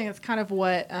interesting. It's kind of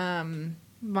what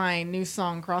my new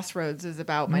song Crossroads is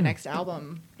about. My next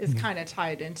album is kind of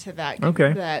tied into that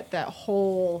that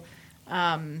whole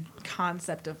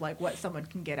concept of like what someone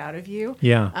can get out of you.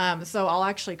 So I'll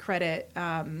actually credit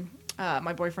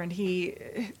my boyfriend.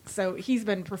 He's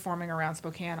been performing around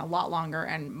Spokane a lot longer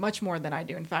and much more than I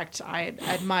do. In fact, I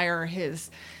admire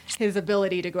his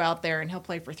ability to go out there and he'll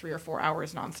play for 3 or 4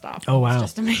 hours nonstop. Oh wow, it's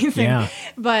just amazing. Yeah.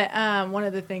 But one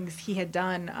of the things he had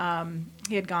done,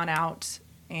 he had gone out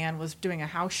and was doing a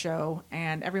house show,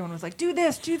 and everyone was like, do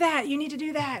this, do that, you need to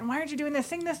do that, and why aren't you doing this,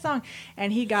 sing this song?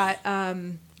 And he got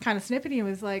kind of snippety and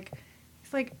was like,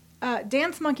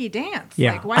 dance monkey dance.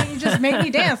 Yeah. Like, why don't you just make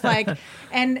me dance? Like,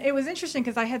 and it was interesting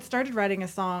because I had started writing a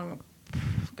song,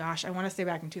 I want to say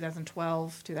back in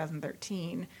 2012,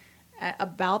 2013,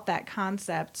 about that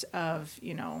concept of,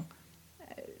 you know,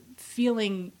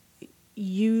 feeling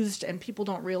used, and people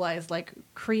don't realize like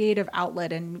creative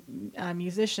outlet and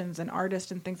musicians and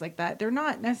artists and things like that, they're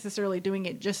not necessarily doing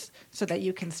it just so that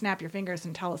you can snap your fingers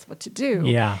and tell us what to do.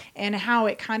 And how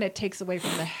it kind of takes away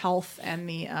from the health and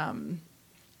the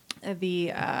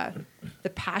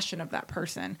passion of that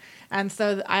person. And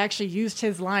so I actually used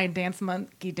his line, dance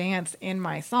monkey dance, in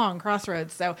my song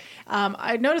Crossroads. So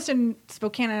I noticed in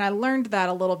Spokane, and I learned that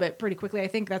a little bit pretty quickly. I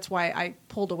think that's why I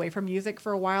pulled away from music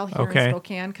for a while here in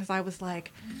Spokane, because I was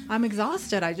like, I'm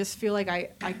exhausted. I just feel like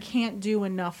I can't do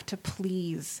enough to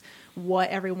please what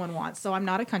everyone wants. So I'm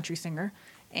not a country singer.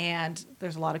 And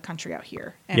there's a lot of country out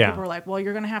here. And people were like, well,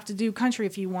 you're going to have to do country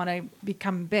if you want to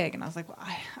become big. And I was like, well,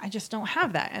 I just don't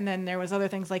have that. And then there was other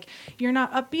things like, you're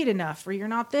not upbeat enough, or you're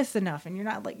not this enough, and you're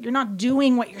not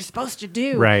doing what you're supposed to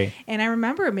do. Right. And I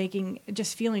remember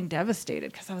just feeling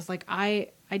devastated, because I was like, I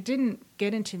didn't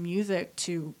get into music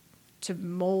to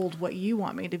mold what you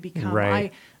want me to become.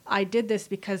 Right. I did this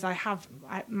because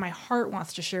my heart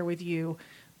wants to share with you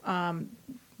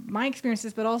my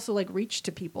experiences, but also like reach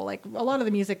to people. Like a lot of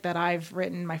the music that I've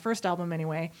written, my first album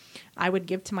anyway, I would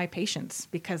give to my patients,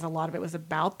 because a lot of it was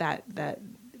about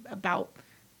about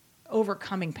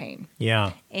overcoming pain.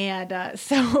 Yeah. And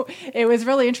so it was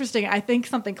really interesting. I think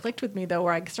something clicked with me, though,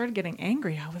 where I started getting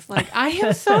angry. I was like, I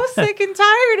am so sick and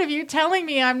tired of you telling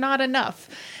me I'm not enough.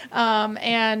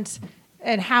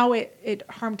 And how it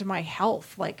harmed my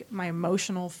health, like my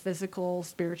emotional, physical,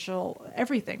 spiritual,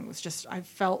 everything was just, I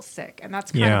felt sick. And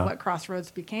that's kind of what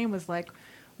Crossroads became, was like,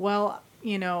 well,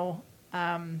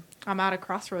 I'm at a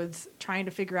crossroads trying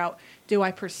to figure out, do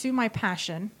I pursue my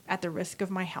passion at the risk of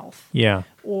my health? Yeah.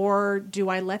 Or do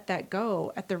I let that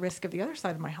go at the risk of the other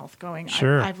side of my health going?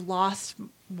 Sure. I've lost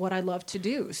what I love to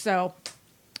do. So,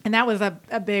 and that was a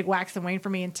big wax and wane for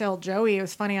me until Joey. It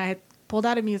was funny. I had pulled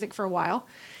out of music for a while.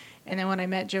 And then when I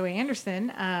met Joey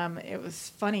Anderson, it was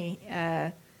funny.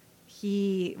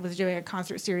 He was doing a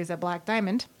concert series at Black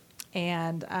Diamond.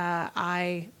 And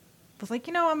I was like,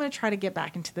 I'm going to try to get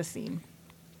back into the scene.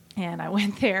 And I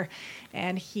went there,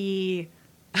 and he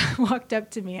walked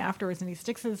up to me afterwards, and he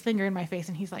sticks his finger in my face,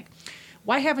 and he's like,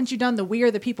 why haven't you done the We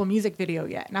Are the People music video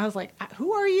yet? And I was like,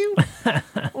 who are you?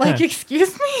 Like,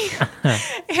 excuse me?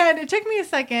 And it took me a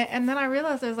second, and then I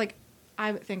realized, I was like,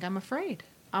 I think I'm afraid.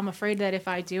 I'm afraid that if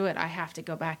I do it, I have to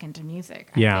go back into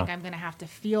music. I think I'm going to have to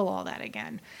feel all that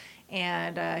again.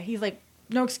 And he's like,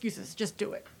 no excuses, just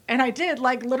do it. And I did,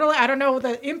 like, literally, I don't know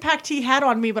the impact he had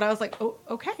on me, but I was like, oh,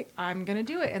 okay, I'm going to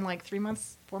do it. And like 4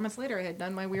 months later, I had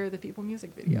done my We Are the People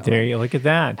music video. There you look at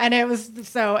that. And it was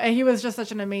and he was just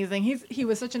such an amazing, he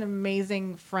was such an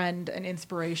amazing friend and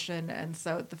inspiration. And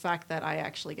so the fact that I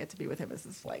actually get to be with him is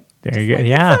just like, there you go.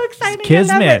 Yeah. So exciting. It's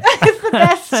kismet. It's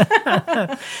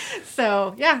the best.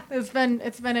 So yeah, it's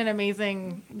been an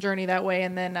amazing journey that way.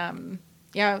 And then,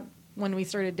 when we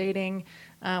started dating,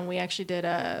 we actually did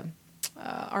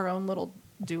our own little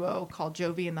duo called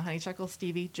Jovi and the Honeychuckles.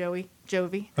 Stevie, Joey,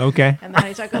 Jovi. Okay. And the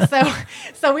Honeychuckles.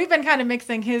 So we've been kind of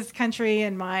mixing his country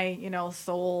and my,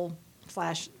 soul /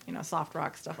 soft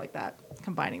rock stuff like that,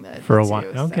 combining the for a two. while.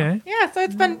 Okay. So, yeah. So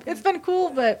it's been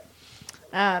cool, but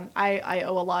I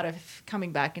owe a lot of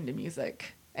coming back into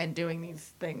music and doing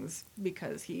these things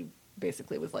because he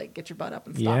basically was like, get your butt up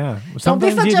and stop. Yeah. Don't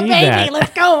be such a baby. That.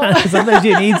 Let's go. Sometimes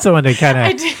you need someone to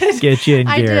kind of get you in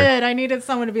gear. I did. I needed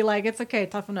someone to be like, it's okay,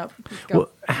 toughen up. Let's go. Well,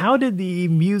 how did the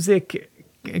music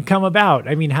come about?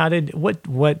 I mean,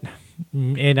 what,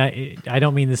 and I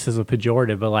don't mean this as a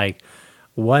pejorative, but like,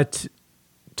 what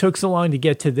took so long to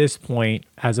get to this point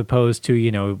as opposed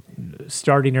to,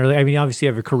 starting early? I mean, obviously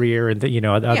you have a career and,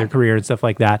 other career and stuff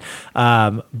like that.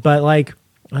 But like,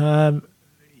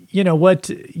 what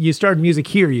you started music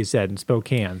here, you said, in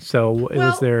Spokane. So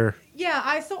was there? Yeah,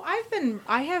 I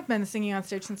have been singing on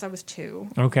stage since I was 2.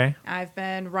 Okay. I've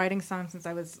been writing songs since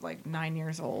I was like 9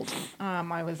 years old.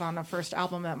 I was on a first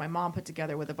album that my mom put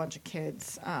together with a bunch of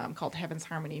kids called Heaven's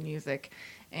Harmony Music.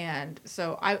 And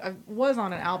so I was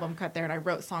on an album cut there, and I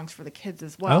wrote songs for the kids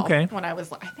as well. Okay. When I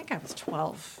think I was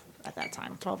 12 at that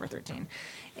time, 12 or 13.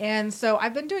 And so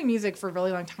I've been doing music for a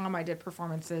really long time. I did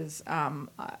performances.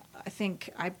 I think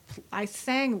I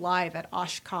sang live at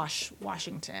Oshkosh,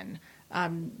 Washington,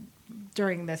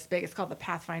 during this it's called the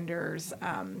Pathfinders,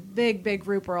 big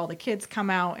group where all the kids come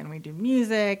out and we do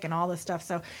music and all this stuff.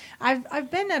 So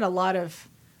I've been at a lot of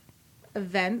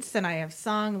events and I have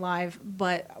sung live,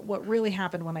 but what really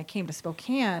happened when I came to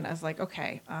Spokane, I was like,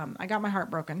 okay, I got my heart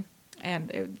broken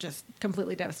and it just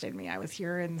completely devastated me. I was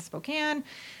here in Spokane,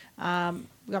 got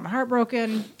my heart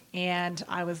broken, and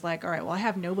I was like, all right, well, I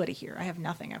have nobody here. I have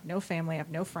nothing. I have no family. I have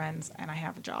no friends, and I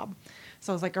have a job.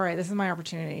 So I was like, all right, this is my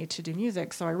opportunity to do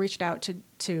music. So I reached out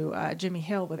to Jimmy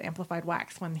Hill with Amplified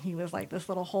Wax when he was like this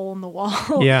little hole in the wall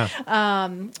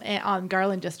on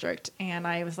Garland District. And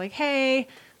I was like, hey,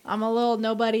 I'm a little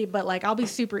nobody, but like I'll be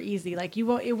super easy. Like it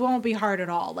won't be hard at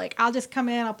all. Like I'll just come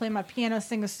in, I'll play my piano,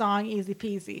 sing a song, easy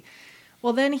peasy.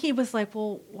 Well, then he was like,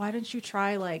 well, why don't you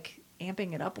try like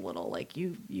amping it up a little? Like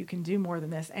you can do more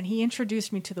than this. And he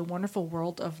introduced me to the wonderful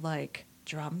world of like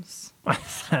drums.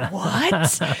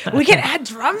 What? We can add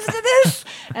drums to this?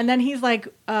 And then he's like,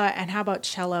 and how about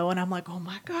cello? And I'm like, oh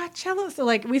my God, cello. So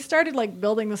like we started like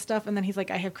building the stuff, and then he's like,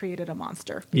 I have created a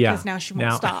monster because now she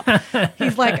won't stop.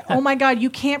 He's like, oh my God, you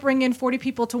can't bring in 40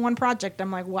 people to one project. I'm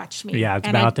like, watch me. Yeah, it's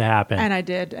about to happen. And I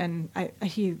did, and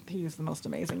he was the most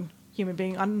amazing human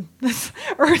being on this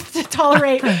earth to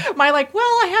tolerate my like, well,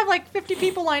 I have like 50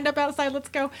 people lined up outside, let's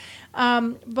go.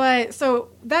 But so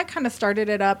that kind of started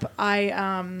it up.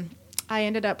 I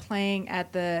ended up playing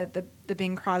at the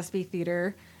Bing Crosby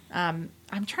Theater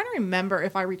I'm trying to remember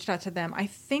if I reached out to them. I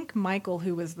think Michael,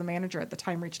 who was the manager at the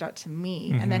time, reached out to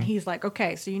me. And then he's like,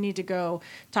 okay, so you need to go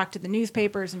talk to the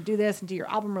newspapers and do this and do your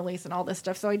album release and all this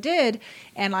stuff. So I did.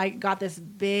 And I got this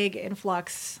big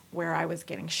influx where I was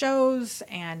getting shows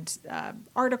and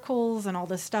articles and all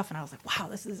this stuff. And I was like, wow,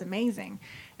 this is amazing.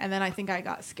 And then I think I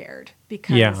got scared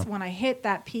because when I hit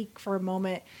that peak for a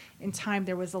moment in time,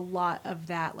 there was a lot of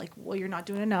that, like, well, you're not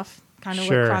doing enough. Kind of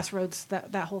like Crossroads,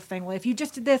 that whole thing. Well, if you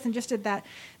just did this and just did that.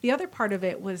 The other part of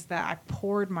it was that I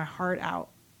poured my heart out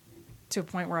to a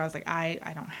point where I was like, I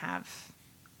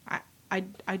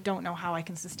don't know how I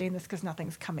can sustain this because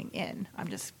nothing's coming in. I'm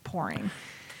just pouring.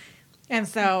 And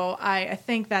so I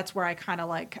think that's where I kind of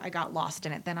like, I got lost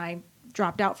in it. Then I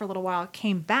dropped out for a little while,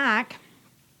 came back,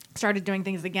 started doing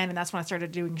things again. And that's when I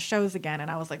started doing shows again.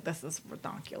 And I was like, this is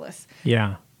ridiculous.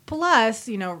 Yeah. Plus,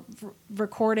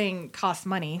 recording costs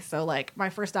money. So, like, my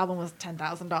first album was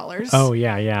 $10,000. Oh,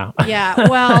 yeah. Yeah.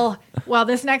 Well,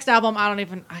 this next album, I don't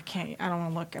want to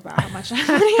look about how much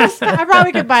money I spent. I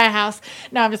probably could buy a house.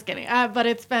 No, I'm just kidding. But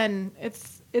it's been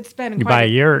You buy a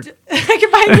yurt. I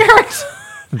could buy a yurt.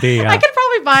 I could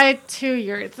probably buy 2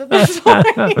 yurts at this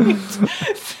point.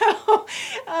 So,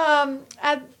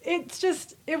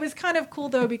 it was kind of cool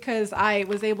though, because I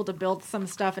was able to build some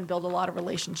stuff and build a lot of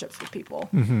relationships with people.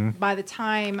 By the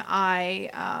time I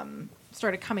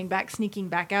started coming back, sneaking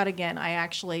back out again, I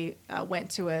actually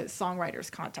went to a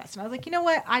songwriters contest. And I was like, you know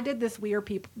what? I did this We Are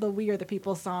the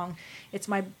People song. It's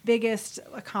my biggest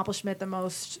accomplishment,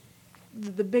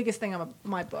 the biggest thing on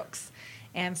my books.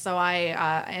 And so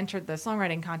I entered the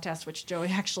songwriting contest, which Joey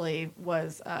actually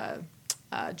was a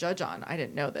judge on. I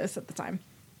didn't know this at the time.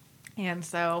 And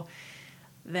so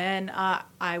then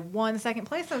I won second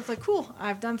place. I was like, cool,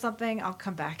 I've done something. I'll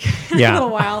come back in a little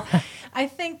while. I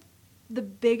think the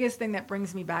biggest thing that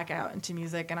brings me back out into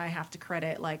music, and I have to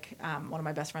credit like one of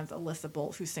my best friends, Alyssa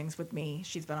Bolt, who sings with me.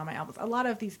 She's been on my albums. A lot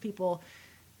of these people,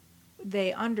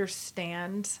 they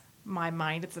understand my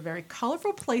mind. It's a very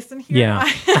colorful place in here. Yeah.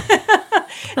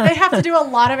 They have to do a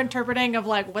lot of interpreting of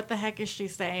like, what the heck is she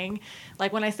saying?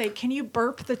 Like when I say, can you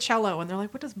burp the cello? And they're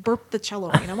like, what does burp the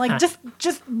cello mean? I'm like,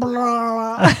 just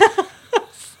blah.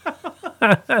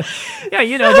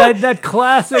 Yeah, that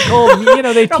classical,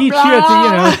 they teach you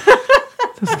at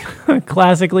the,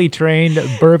 classically trained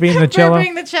burping the cello.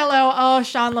 Burping the cello. Oh,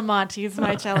 Sean Lamont, he's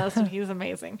my cellist and he's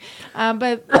amazing.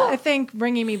 But I think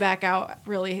bringing me back out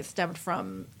really stemmed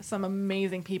from some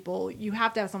amazing people. You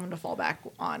have to have someone to fall back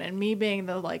on. And me being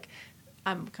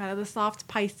I'm kind of the soft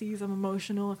Pisces. I'm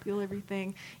emotional. I feel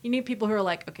everything. You need people who are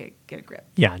like, okay, get a grip.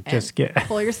 Yeah, just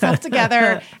pull yourself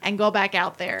together and go back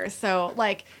out there. So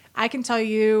like, I can tell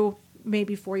you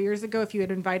maybe 4 years ago, if you had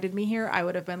invited me here, I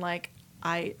would have been like,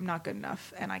 I'm not good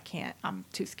enough and I can't, I'm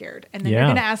too scared. And then you're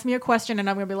going to ask me a question and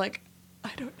I'm going to be like,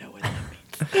 I don't know what that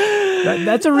means.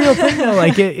 That's a real thing though,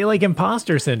 like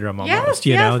imposter syndrome almost,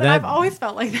 yes, that I've always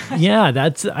felt like that. Yeah, I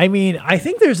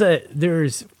think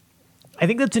I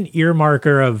think that's an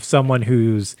earmarker of someone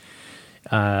who's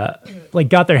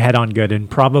got their head on good and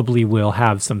probably will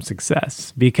have some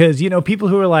success, because people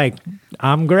who are like,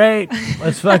 I'm great,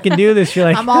 let's fucking do this, you're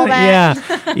like, I'm all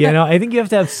that. Yeah. I think you have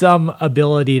to have some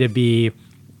ability to be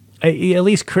at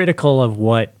least critical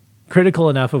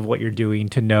enough of what you're doing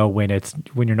to know when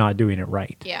you're not doing it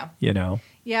right.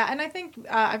 Yeah, and I think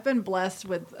I've been blessed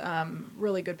with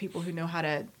really good people who know how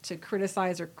to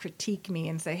criticize or critique me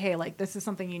and say, hey, like, this is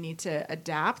something you need to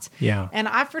adapt. Yeah. And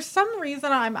for some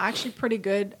reason, I'm actually pretty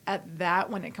good at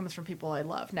that when it comes from people I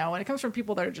love. Now, when it comes from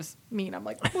people that are just mean, I'm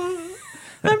like,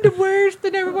 I'm the worst, I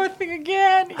never want to think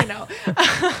again,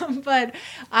 But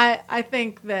I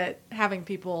think that having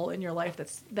people in your life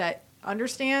that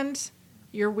understand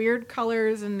your weird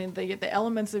colors and the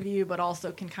elements of you, but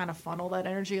also can kind of funnel that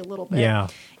energy a little bit. Yeah.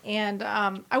 And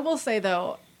I will say,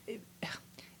 though,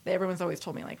 everyone's always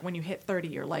told me, like, when you hit 30,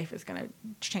 your life is going to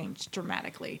change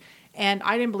dramatically. And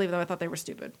I didn't believe them. I thought they were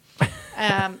stupid.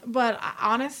 But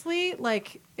honestly,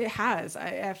 like, it has.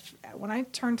 When I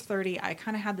turned 30, I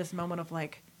kind of had this moment of,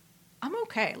 like, I'm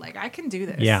okay. Like, I can do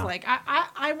this. Yeah. Like,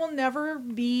 I will never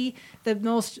be the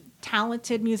most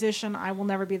talented musician. I will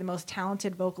never be the most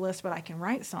talented vocalist, but I can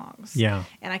write songs. Yeah.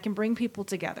 And I can bring people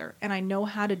together. And I know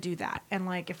how to do that. And,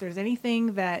 like, if there's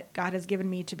anything that God has given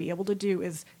me to be able to do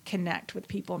is connect with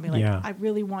people and be like, I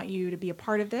really want you to be a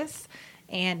part of this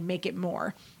and make it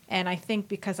more. And I think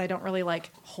because I don't really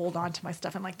like hold on to my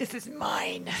stuff, I'm like, this is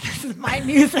mine. This is my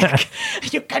music.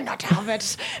 You cannot have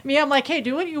it. Me, I'm like, hey,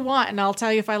 do what you want, and I'll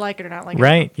tell you if I like it or not. Like,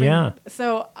 right? Yeah.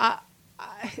 So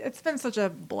it's been such a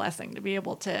blessing to be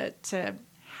able to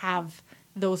have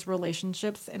those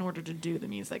relationships in order to do the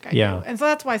music I Yeah. do. And so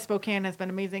that's why Spokane has been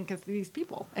amazing, because these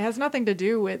people, it has nothing to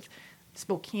do with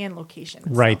Spokane location.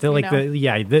 Right. itself,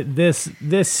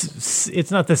 This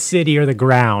it's not the city or the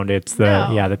ground. It's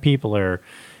No. the people are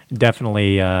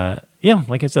definitely,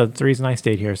 like I said, it's the reason I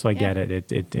stayed here. So I get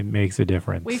it. It makes a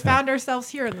difference. We So, found ourselves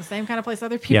here in the same kind of place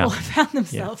other people have found yeah.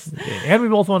 themselves. And we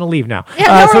both want to leave now.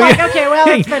 Yeah, we're like, okay, well,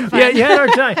 it's been fun. Yeah, you had our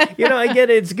time. I get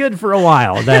it. It's good for a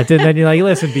while. And then you're like,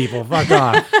 listen, people, fuck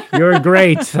off. You're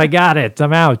great. I got it.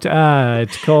 I'm out.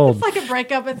 It's cold. It's like a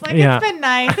breakup. It's like, Yeah. it's been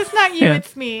nice. It's not you, Yeah.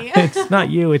 it's me. It's not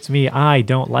you, it's me. I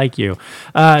don't like you.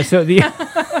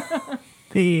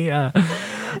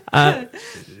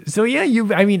 So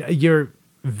you're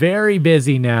very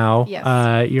busy now.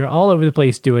 Yes. You're all over the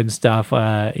place doing stuff.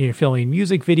 You're filming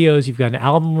music videos. You've got an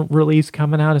album release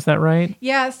coming out. Is that right?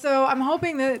 Yeah, so I'm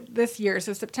hoping that this year,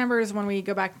 so September is when we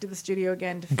go back to the studio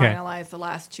again to Okay. finalize the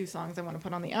last 2 songs I want to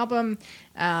put on the album.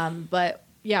 But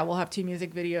yeah, we'll have 2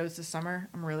 music videos this summer.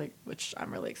 Which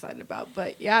I'm really excited about.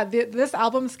 But yeah, this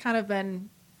album's kind of been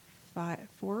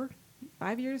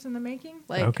 5 years in the making.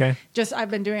 Like, Okay. just I've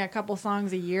been doing a couple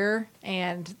songs a year,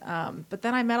 and but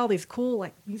then I met all these cool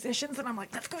musicians, and I'm like,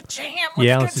 let's go jam.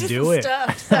 Let's go do some it.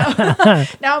 Stuff.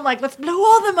 So now I'm like, let's blow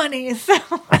all the money. So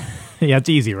Yeah, it's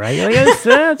easy, right? You're like,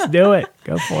 let's do it.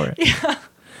 Go for it. Yeah.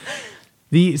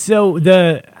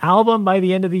 The album by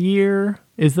the end of the year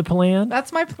is the plan?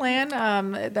 that's my plan.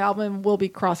 The album will be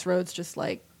Crossroads, just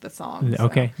like the song. So.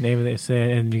 Okay, name of this,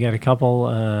 and you got a couple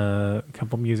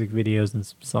music videos and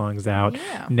some songs out.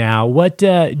 Yeah. Now, what do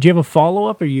you have a follow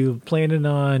up? Are you planning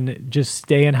on just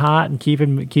staying hot and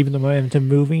keeping the momentum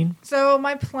moving? So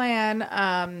my plan,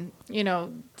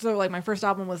 so like my first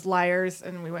album was Liars,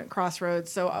 and we went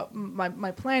Crossroads. So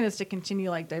my plan is to continue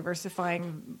like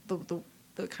diversifying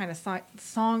the kind of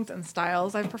songs and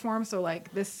styles I've performed. So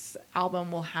like this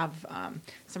album will have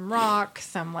some rock,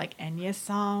 some like Enya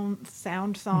sound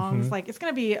songs. Mm-hmm. Like it's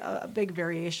going to be a big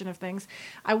variation of things.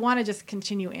 I want to just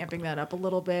continue amping that up a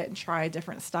little bit and try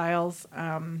different styles.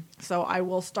 So I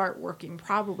will start working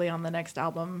probably on the next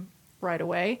album right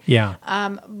away. Yeah.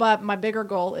 But my bigger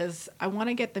goal is I want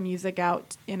to get the music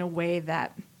out in a way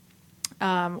that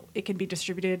it can be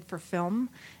distributed for film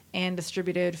and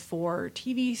distributed for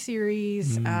TV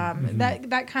series,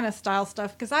 that kind of style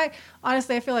stuff. Because I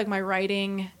feel like my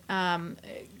writing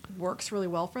works really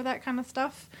well for that kind of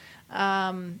stuff.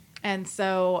 And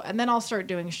then I'll start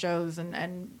doing shows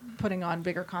and putting on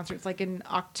bigger concerts. Like in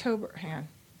October,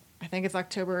 I think it's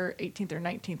October 18th or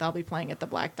 19th, I'll be playing at the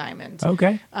Black Diamond.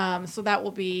 Okay. So that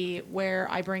will be where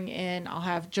I'll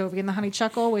have Jovi and the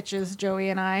Honeychuckle, which is Joey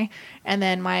and I. And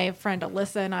then my friend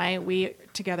Alyssa and I, we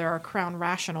together are Crown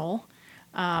Rational,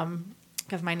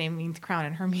 because my name means crown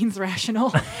and her means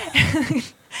rational.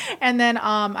 And then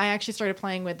I actually started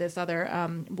playing with this other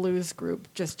blues group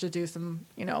just to do some,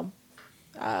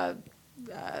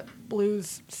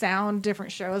 blues sound,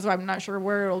 different shows. I'm not sure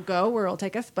where it'll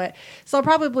take us, but so I'll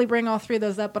probably bring all 3 of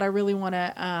those up, but I really want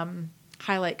to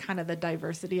highlight kind of the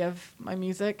diversity of my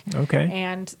music. Okay.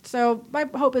 And so my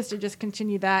hope is to just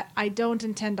continue that. I don't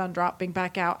intend on dropping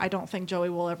back out. I don't think Joey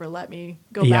will ever let me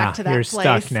go back to that you're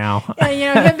place. stuck now.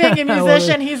 And, him being a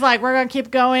musician, he's like, we're going to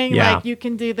keep going. Yeah. Like, you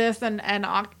can do this. And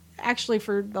actually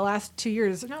for the last 2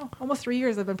 years, almost 3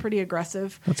 years, I've been pretty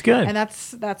aggressive. That's good. And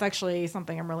that's actually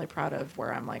something I'm really proud of,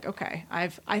 where I'm like, okay,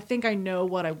 I think I know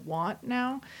what I want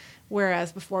now.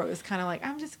 Whereas before it was kind of like,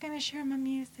 I'm just going to share my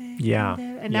music. Yeah.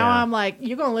 And now Yeah. I'm like,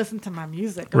 you're going to listen to my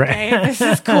music. Right. Okay. This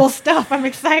is cool stuff. I'm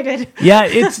excited. Yeah,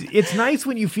 it's nice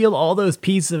when you feel all those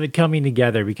pieces of it coming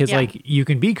together, because Yeah. like you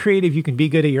can be creative, you can be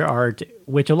good at your art,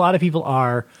 which a lot of people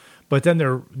are, but then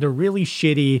they're really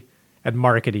shitty at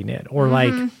marketing it, or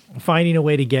like finding a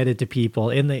way to get it to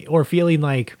people, or feeling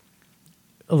like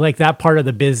that part of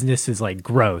the business is like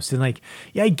gross. And like,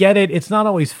 yeah, I get it. It's not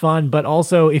always fun, but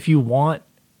also if you want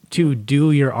to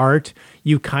do your art,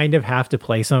 you kind of have to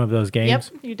play some of those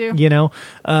games. Yep, you do.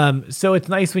 So it's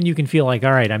nice when you can feel like,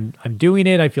 all right, I'm doing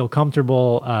it. I feel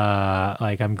comfortable.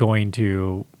 Like I'm going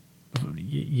to,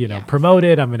 promote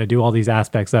it. I'm going to do all these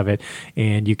aspects of it,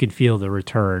 and you can feel the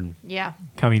return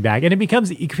coming back. And it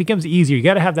becomes easier. You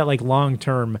got to have that like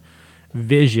long-term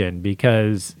vision,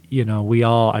 because,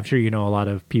 I'm sure a lot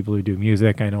of people who do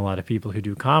music. I know a lot of people who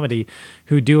do comedy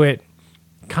who do it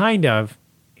kind of.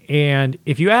 And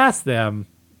if you ask them,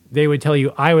 they would tell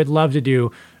you, I would love to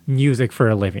do music for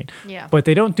a living. Yeah. But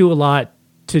they don't do a lot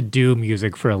to do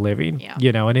music for a living,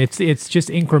 and it's just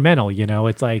incremental,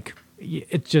 it's like,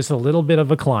 it's just a little bit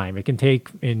of a climb. It can take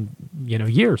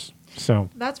years. So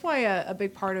That's why a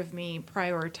big part of me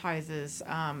prioritizes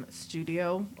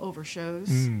studio over shows.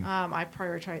 I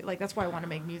prioritize, like, that's why I want to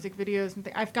make music videos. And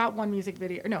I've got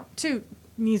two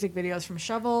music videos from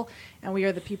Shovel and We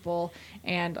Are the People.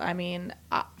 And I mean,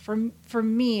 for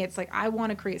me, it's like I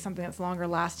want to create something that's longer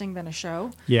lasting than a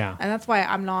show. Yeah. And that's why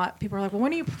I'm not, people are like, well,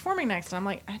 when are you performing next? And I'm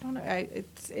like, I don't know.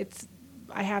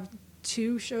 I have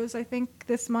 2 shows, I think,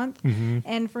 this month.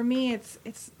 And for me,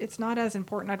 it's not as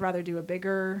important. I'd rather do a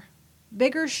bigger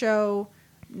show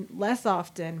less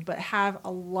often, but have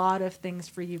a lot of things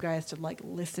for you guys to like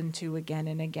listen to again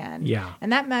and again. Yeah.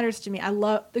 And that matters to me. I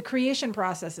love the creation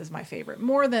process is my favorite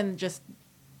more than just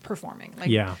performing. Like,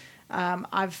 yeah.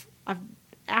 I've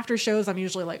after shows, I'm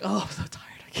usually like, oh, I'm so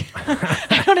tired. I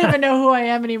can't, I don't even know who I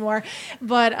am anymore.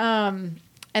 But,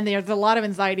 and there's a lot of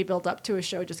anxiety built up to a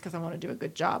show just because I want to do a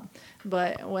good job.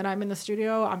 But when I'm in the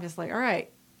studio, I'm just like, all right,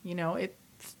 you know,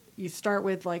 you start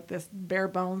with like this bare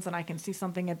bones and I can see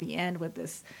something at the end with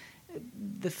this,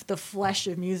 the flesh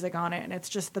of music on it. And it's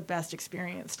just the best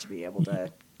experience to be able to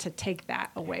take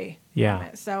that away Yeah. from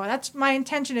it. So that's my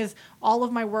intention is all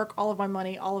of my work, all of my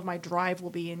money, all of my drive will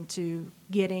be into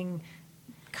getting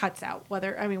cuts out.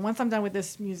 Once I'm done with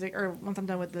this music or once I'm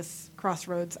done with this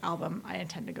Crossroads album, I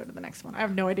intend to go to the next one. I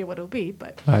have no idea what it'll be,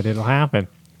 but it'll happen.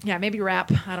 yeah, maybe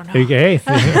rap. I don't know. Okay,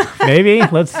 maybe.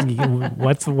 What's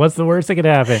the worst that could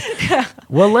happen?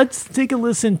 Well, let's take a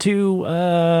listen to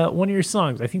one of your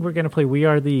songs. I think we're gonna play "We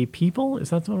Are the People."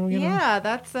 Is that the one we're gonna? Yeah,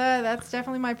 that's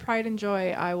definitely my pride and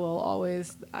joy. I will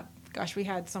always. Gosh, we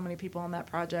had so many people on that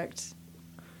project,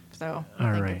 so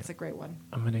I think it's a great one.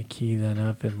 I'm gonna key that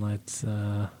up and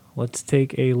let's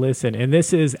take a listen. And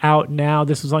this is out now.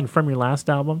 This was from your last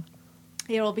album.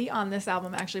 It'll be on this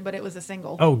album actually, but it was a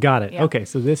single. Oh, got it. Yeah. Okay,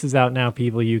 so this is out now,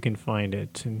 people. You can find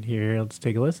it. And here, let's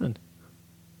take a listen.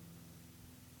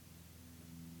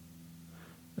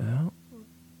 Oh,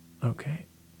 okay.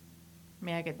 I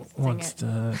mean, I could sing it.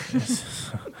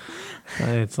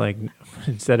 It's like,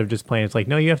 instead of just playing, it's like,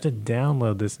 no, you have to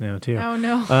download this now, too. Oh,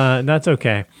 no. And that's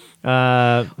okay.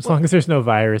 As long as there's no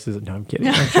viruses. No, I'm kidding.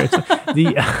 I'm sure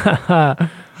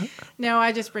No,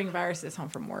 I just bring viruses home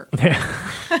from work.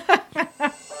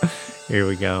 Here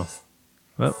we go.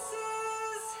 Well,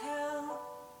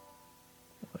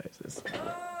 why is this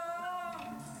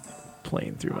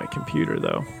playing through my computer,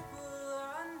 though?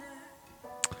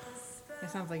 It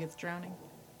sounds like it's drowning.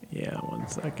 Yeah, 1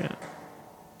 second.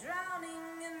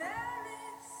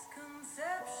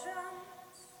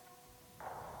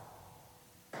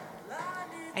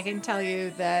 I can tell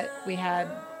you that we had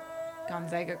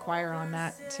Gonzaga Choir on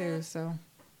that too, so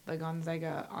the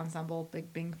Gonzaga Ensemble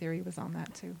Big Bang Theory was on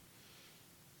that too.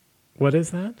 What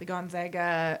is that? The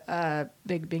Gonzaga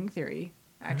Big Bang Theory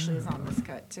actually is on this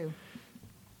cut too.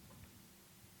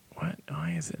 What?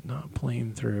 Why is it not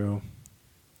playing through?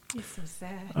 It's so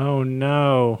sad. Oh,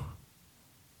 no.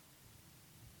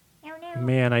 Oh, no.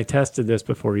 Man, I tested this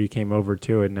before you came over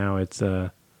to it. Now it's...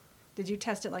 Did you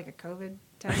test it like a COVID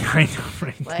test? I know,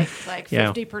 right? Like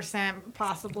Yeah. 50%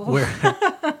 possible? Where?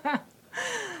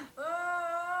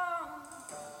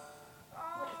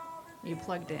 You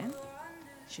plugged in?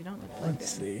 She don't look plugged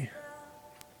Let's in. see.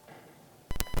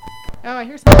 Oh, I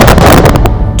hear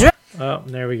something. Oh,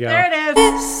 there we go. There it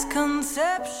is.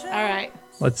 All right.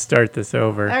 Let's start this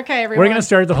over. Okay, everyone. We're going to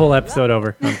start the whole episode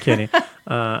over. I'm kidding.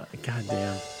 God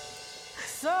damn.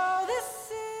 So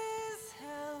this is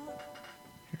hell.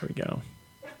 Here we go.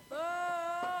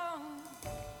 Oh,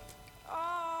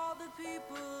 all the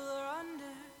people are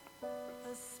under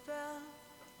a spell,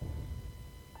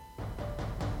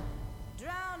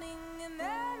 drowning in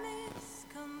their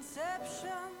misconceptions,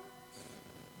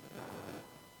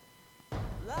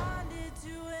 blinded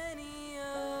to any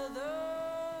other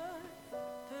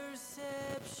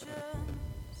perceptions,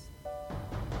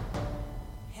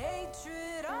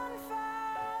 hatred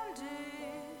unfounded.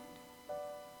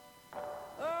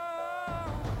 Oh,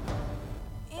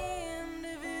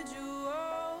 individuals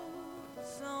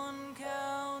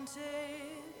uncounted.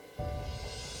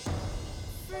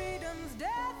 Freedom's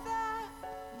death at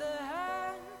the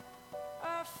hand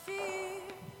of fear.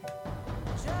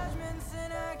 Judgments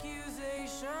and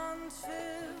accusations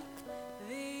fill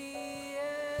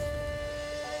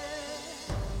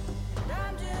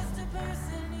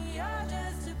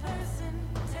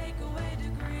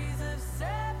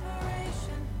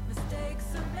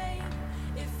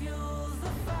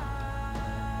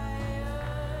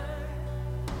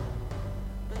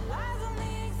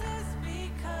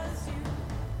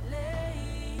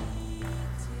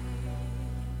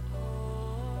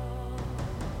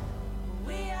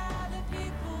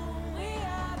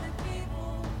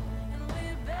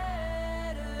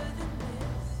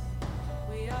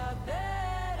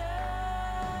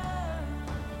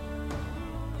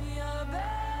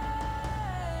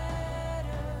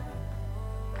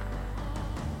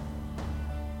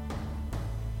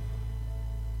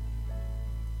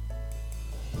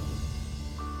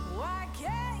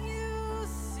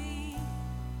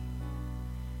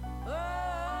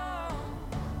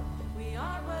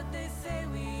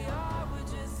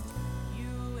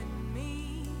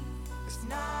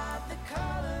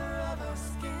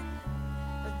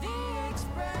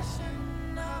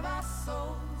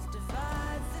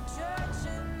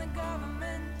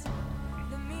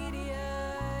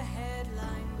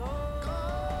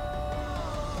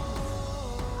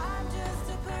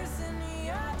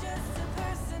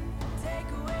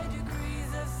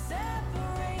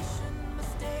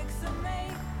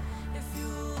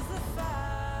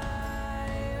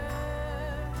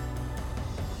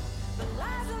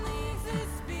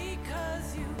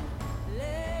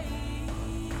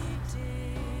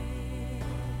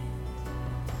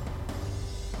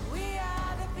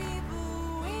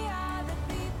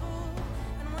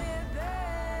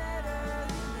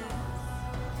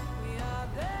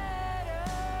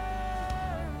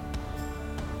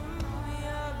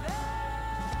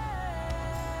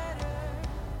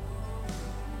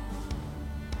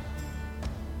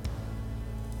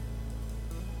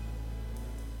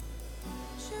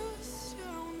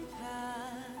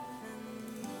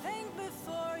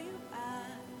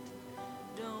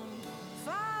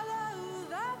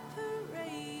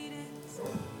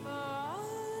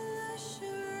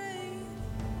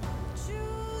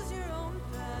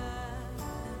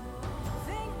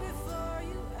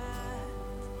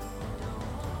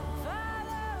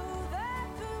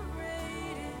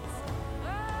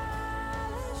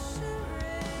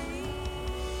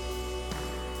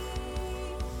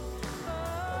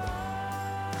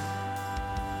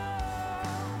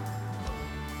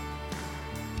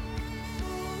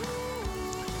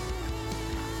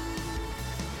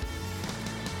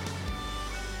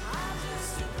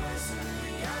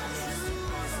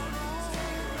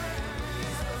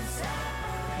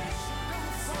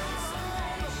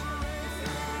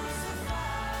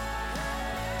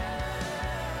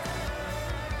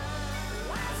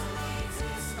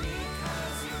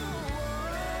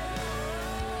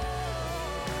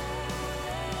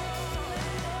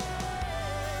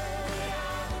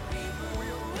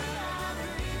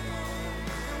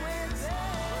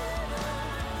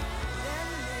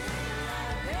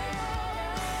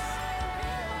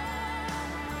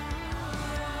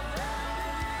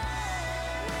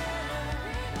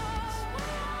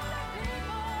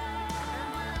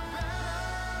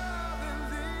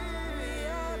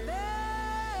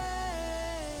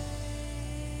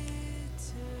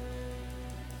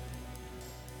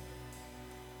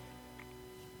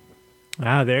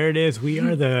Ah, there it is. We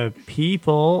Are the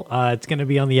People. It's going to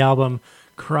be on the album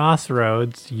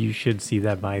Crossroads. You should see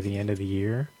that by the end of the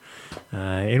year.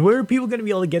 And where are people going to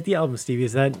be able to get the album, Stevie?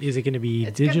 Is it going to be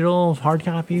digital, hard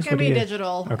copies? It's going to be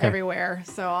digital everywhere.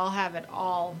 So I'll have it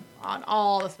all on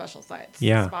all the special sites.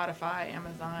 Yeah. Spotify,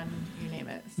 Amazon, you name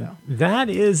it. So that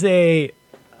is a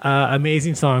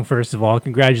amazing song, first of all.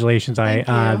 Congratulations. Thank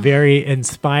you. Very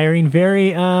inspiring,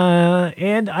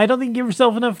 and I don't think you give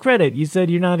yourself enough credit. You said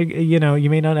you're not, you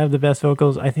may not have the best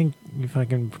vocals. I think you're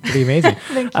fucking pretty amazing.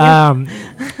 Thank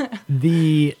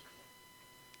you.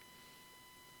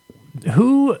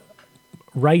 Who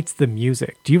writes the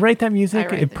music? Do you write that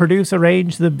music? Produce,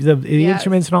 arrange the Yes.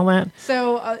 instruments and all that?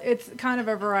 So it's kind of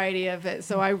a variety of it.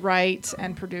 So I write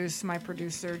and produce. My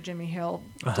producer, Jimmy Hill,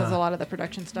 does a lot of the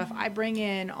production stuff. I bring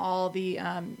in all the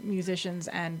musicians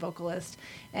and vocalists.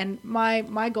 And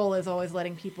my goal is always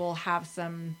letting people have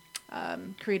some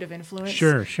creative influence.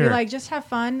 Sure. We just have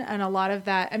fun. And a lot of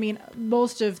that, I mean,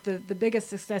 most of the biggest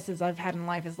successes I've had in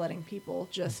life is letting people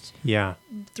just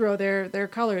throw their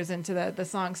colors into the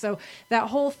song. So that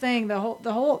whole thing, the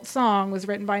whole song was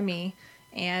written by me.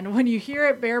 And when you hear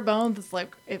it bare bones, it's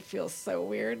like, it feels so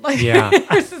weird. Like,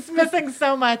 it's just missing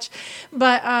so much.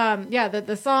 But,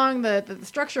 the song, the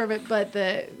structure of it, but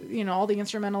all the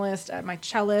instrumentalists, my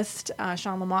cellist,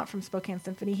 Sean Lamont from Spokane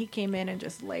Symphony, he came in and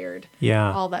just layered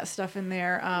all that stuff in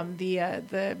there.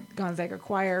 The Gonzaga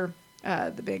Choir,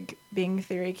 the Big Bing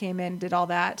Theory came in, did all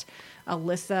that.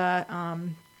 Alyssa,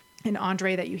 and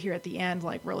Andre that you hear at the end,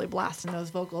 like really blasting those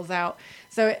vocals out.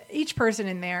 So each person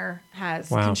in there has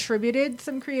contributed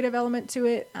some creative element to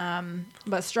it.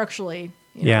 But structurally,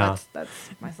 that's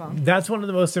my song. That's one of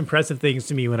the most impressive things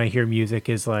to me when I hear music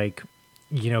is like,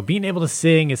 being able to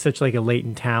sing is such like a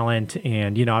latent talent,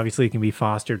 and, obviously it can be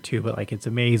fostered too, but like it's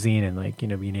amazing. And like,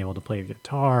 being able to play the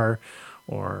guitar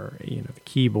or, the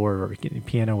keyboard or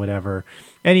piano, whatever,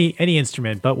 any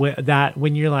instrument. But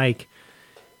when you're like,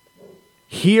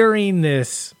 hearing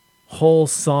this whole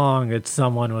song that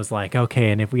someone was like,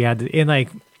 okay, and if we had to, in like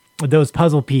those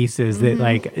puzzle pieces that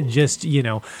like just,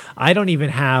 I don't even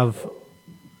have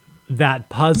that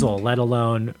puzzle, let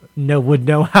alone would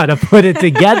know how to put it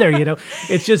together.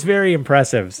 It's just very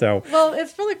impressive. So well,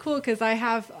 it's really cool because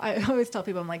I always tell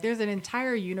people, I'm like, there's an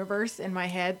entire universe in my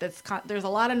head there's a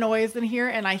lot of noise in here,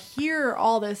 and I hear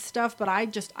all this stuff, but I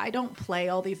don't play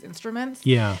all these instruments.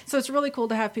 Yeah. So it's really cool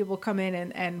to have people come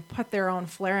in and put their own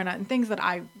flair in it, and things that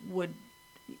I would,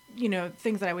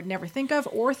 things that I would never think of,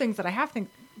 or things that I have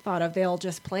thought of, they'll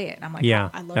just play it. And I'm like,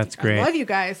 I love that's you. great. I love you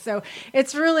guys. So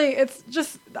it's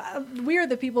just we are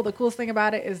the people. The coolest thing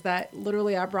about it is that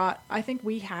literally I think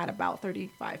we had about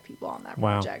 35 people on that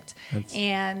project,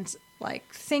 and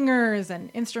like singers and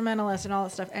instrumentalists and all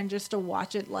that stuff. And just to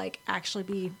watch it like actually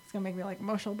be, it's gonna make me like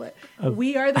emotional, but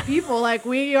we are the people, like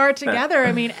we are together.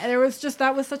 I mean,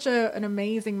 that was such an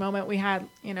amazing moment. We had,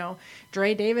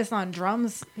 Dre Davis on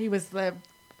drums. He was the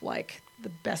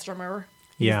best drummer.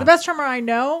 He's the best drummer I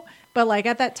know, but like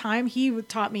at that time, he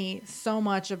taught me so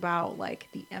much about like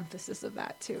the emphasis of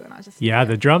that too. And I just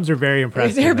the drums are very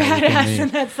impressive. They're badass in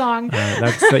that song.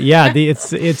 It's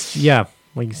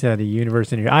like you said, a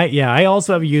universe in here. I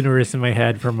also have a universe in my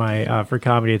head for my for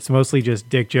comedy. It's mostly just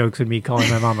dick jokes and me calling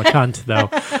my mom a cunt, though.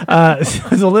 So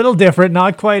it's a little different,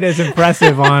 not quite as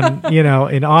impressive on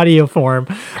in audio form,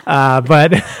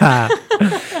 but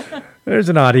there's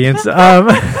an audience.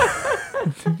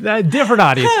 A different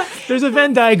audience. There's a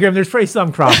Venn diagram. There's probably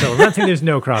some crossover. I'm not saying there's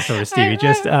no crossover, Stevie.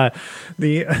 Just Well,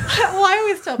 I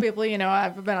always tell people,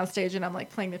 I've been on stage and I'm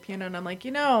like playing the piano and I'm like, I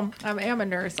am a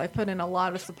nurse. I put in a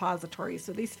lot of suppositories,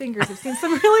 so these fingers have seen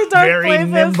some really dark very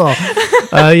places. Nimble.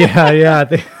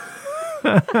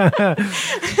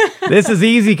 This is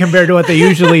easy compared to what they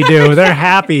usually do. They're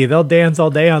happy. They'll dance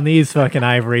all day on these fucking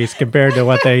ivories compared to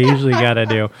what they usually got to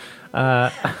do.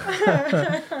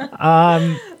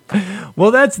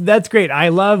 Well, that's great. I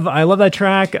love that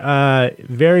track.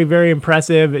 Very, very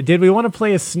impressive. Did we want to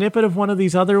play a snippet of one of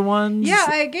these other ones? Yeah,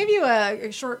 I gave you a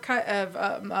shortcut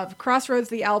of Crossroads,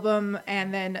 the album,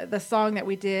 and then the song that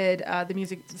we did,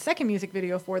 the second music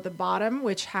video for The Bottom,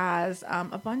 which has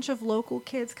a bunch of local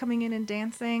kids coming in and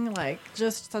dancing. Like,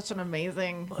 just such an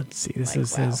amazing. Let's see. This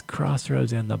is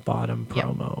Crossroads and The Bottom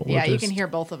promo. Yep. You can hear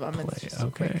both of them. It's just a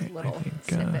Okay. quick little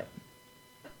snippet.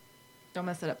 Don't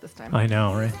mess it up this time. I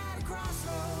know, right?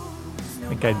 I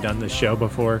think I'd done this show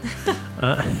before.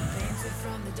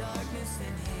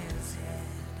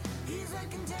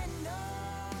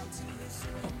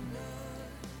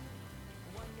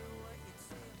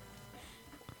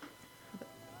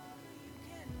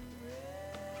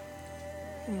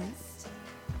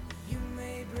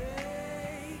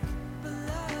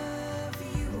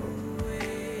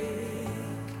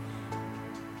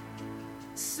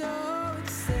 So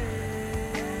accept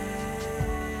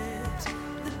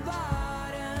the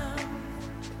bottom,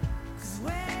 'cause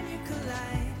when you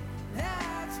collide,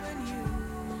 that's when you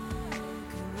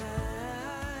can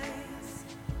rise.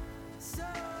 So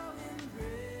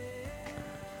embrace.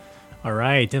 All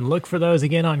right, and look for those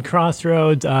again on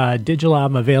Crossroads. Digital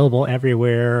album available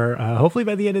everywhere, hopefully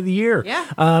by the end of the year.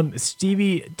 Yeah.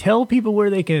 Stevie, tell people where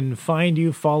they can find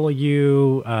you, follow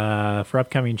you for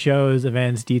upcoming shows,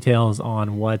 events, details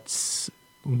on what's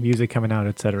music coming out,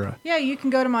 etc. Yeah, you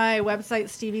can go to my website,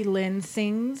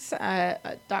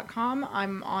 StevieLynneSings.com.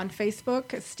 I'm on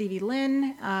Facebook, Stevie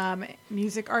Lynne,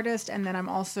 music artist, and then I'm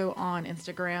also on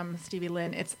Instagram, Stevie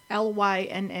Lynne. It's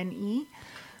Lynne.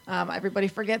 Everybody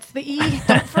forgets the E.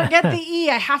 Don't forget the E.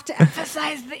 I have to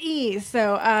emphasize the E.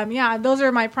 So, yeah, those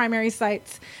are my primary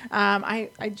sites. I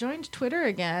joined Twitter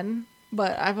again,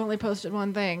 but I've only posted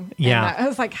one thing. Yeah. And I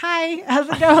was like, hi, how's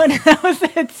it going? And that was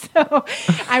it. So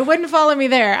I wouldn't follow me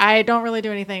there. I don't really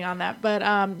do anything on that. But,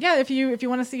 yeah, if you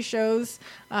want to see shows,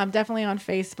 definitely on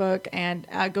Facebook, and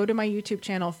go to my YouTube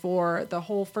channel for the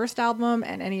whole first album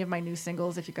and any of my new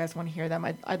singles. If you guys want to hear them,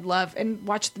 I'd love, and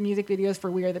watch the music videos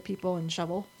for We Are the People and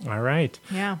Shovel. All right.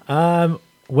 Yeah.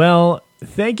 Well,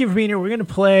 thank you for being here. We're going to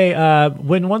play,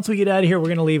 once we get out of here,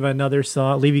 we're going to leave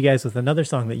you guys with another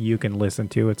song that you can listen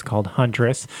to. It's called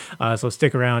Huntress. So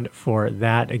stick around for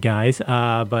that, guys.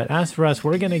 But as for us,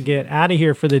 we're going to get out of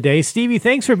here for the day. Stevie,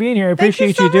 thanks for being here. I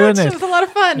appreciate you doing this. It was a lot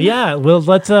of fun. Yeah, well,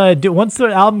 let's once the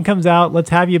album comes out, let's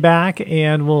have you back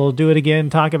and we'll do it again,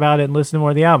 talk about it, and listen to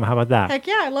more of the album. How about that? Heck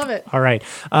yeah, I love it. All right.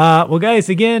 Well, guys,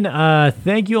 again,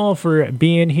 thank you all for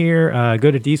being here.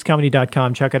 Go to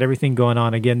deececomedy.com. Check out everything going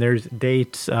on. Again, there's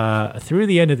dates through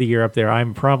the end of the year up there.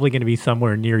 I'm probably going to be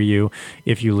somewhere near you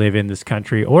if you live in this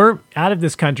country or out of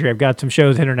this country. I've got some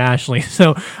shows internationally.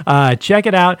 So check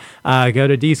it out. Go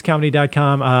to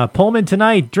deececomedy.com. Pullman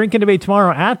tonight, drinking debate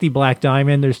tomorrow at the Black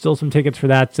Diamond. There's still some tickets for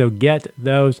that, so get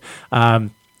those.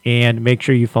 And make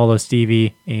sure you follow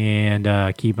Stevie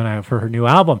and keep an eye out for her new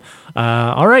album.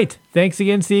 All right. Thanks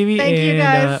again, Stevie. Thank you,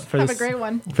 guys. For Have a great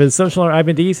one. For the Social Hour, I've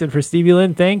been Deece, and for Stevie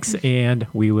Lynne, thanks. And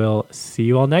we will see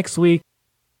you all next week.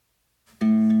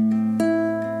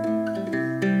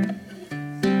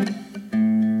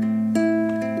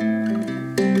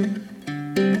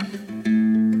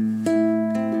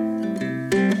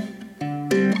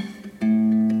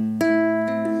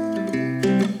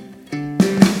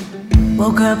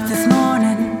 Woke up this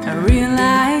morning, I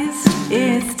realized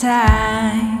it's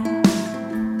time.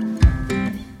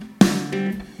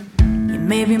 You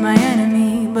may be my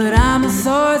enemy, but I'm a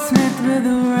swordsmith with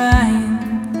a rhyme.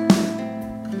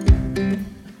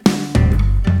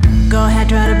 Go ahead,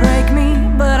 try to break me,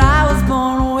 but I was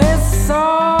born with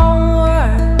some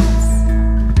words.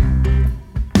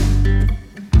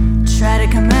 Try to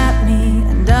come at me,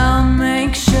 and I'll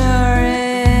make sure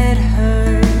it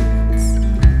hurts.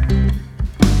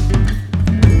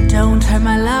 Don't hurt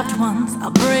my loved ones,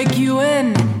 I'll break you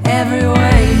in every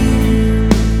way.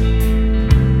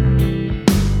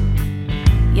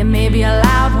 You may be a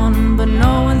loud one, but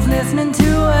no one's listening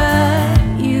to what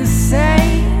you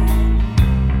say.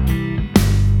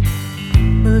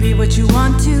 Believe what you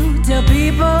want to, tell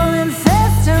people and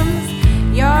systems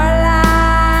your lies.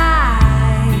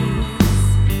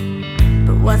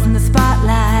 But what's in the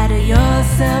spotlight of your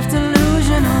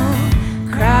self-delusional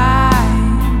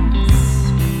crimes?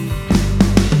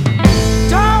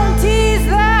 Don't tease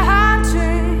the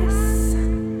huntress.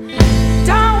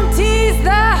 Don't tease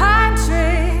the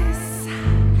huntress.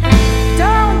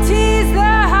 Don't tease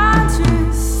the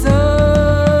huntress. So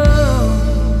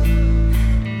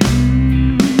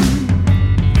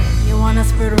you wanna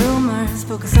spread rumors,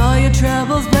 focus all your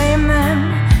troubles, blame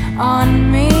them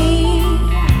on me.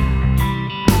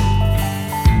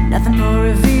 Nothing more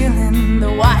revealing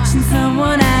than watching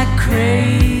someone act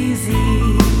crazy.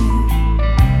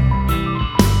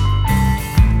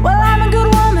 Well, I'm a good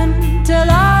woman, tell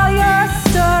all your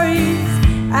stories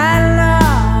I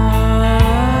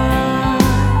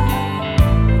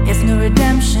love. It's no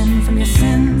redemption from your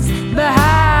sins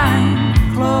behind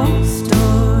closed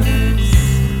doors.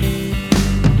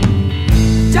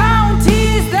 Don't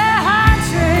tease the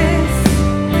huntress.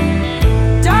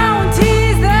 Don't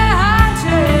tease the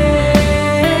huntress.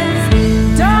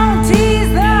 Don't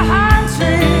tease the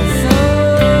huntress.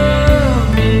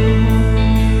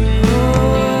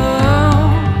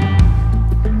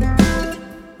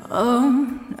 Oh,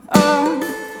 oh,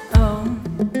 oh,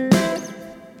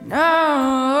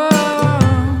 no.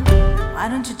 Why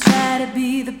don't you try to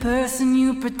be the person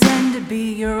you pretend to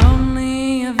be? You're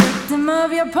only a victim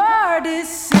of your poor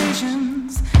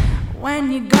decisions. When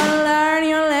you gonna learn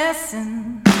your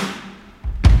lesson?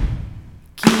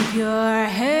 Keep your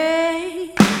head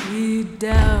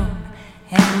down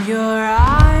and your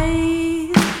eyes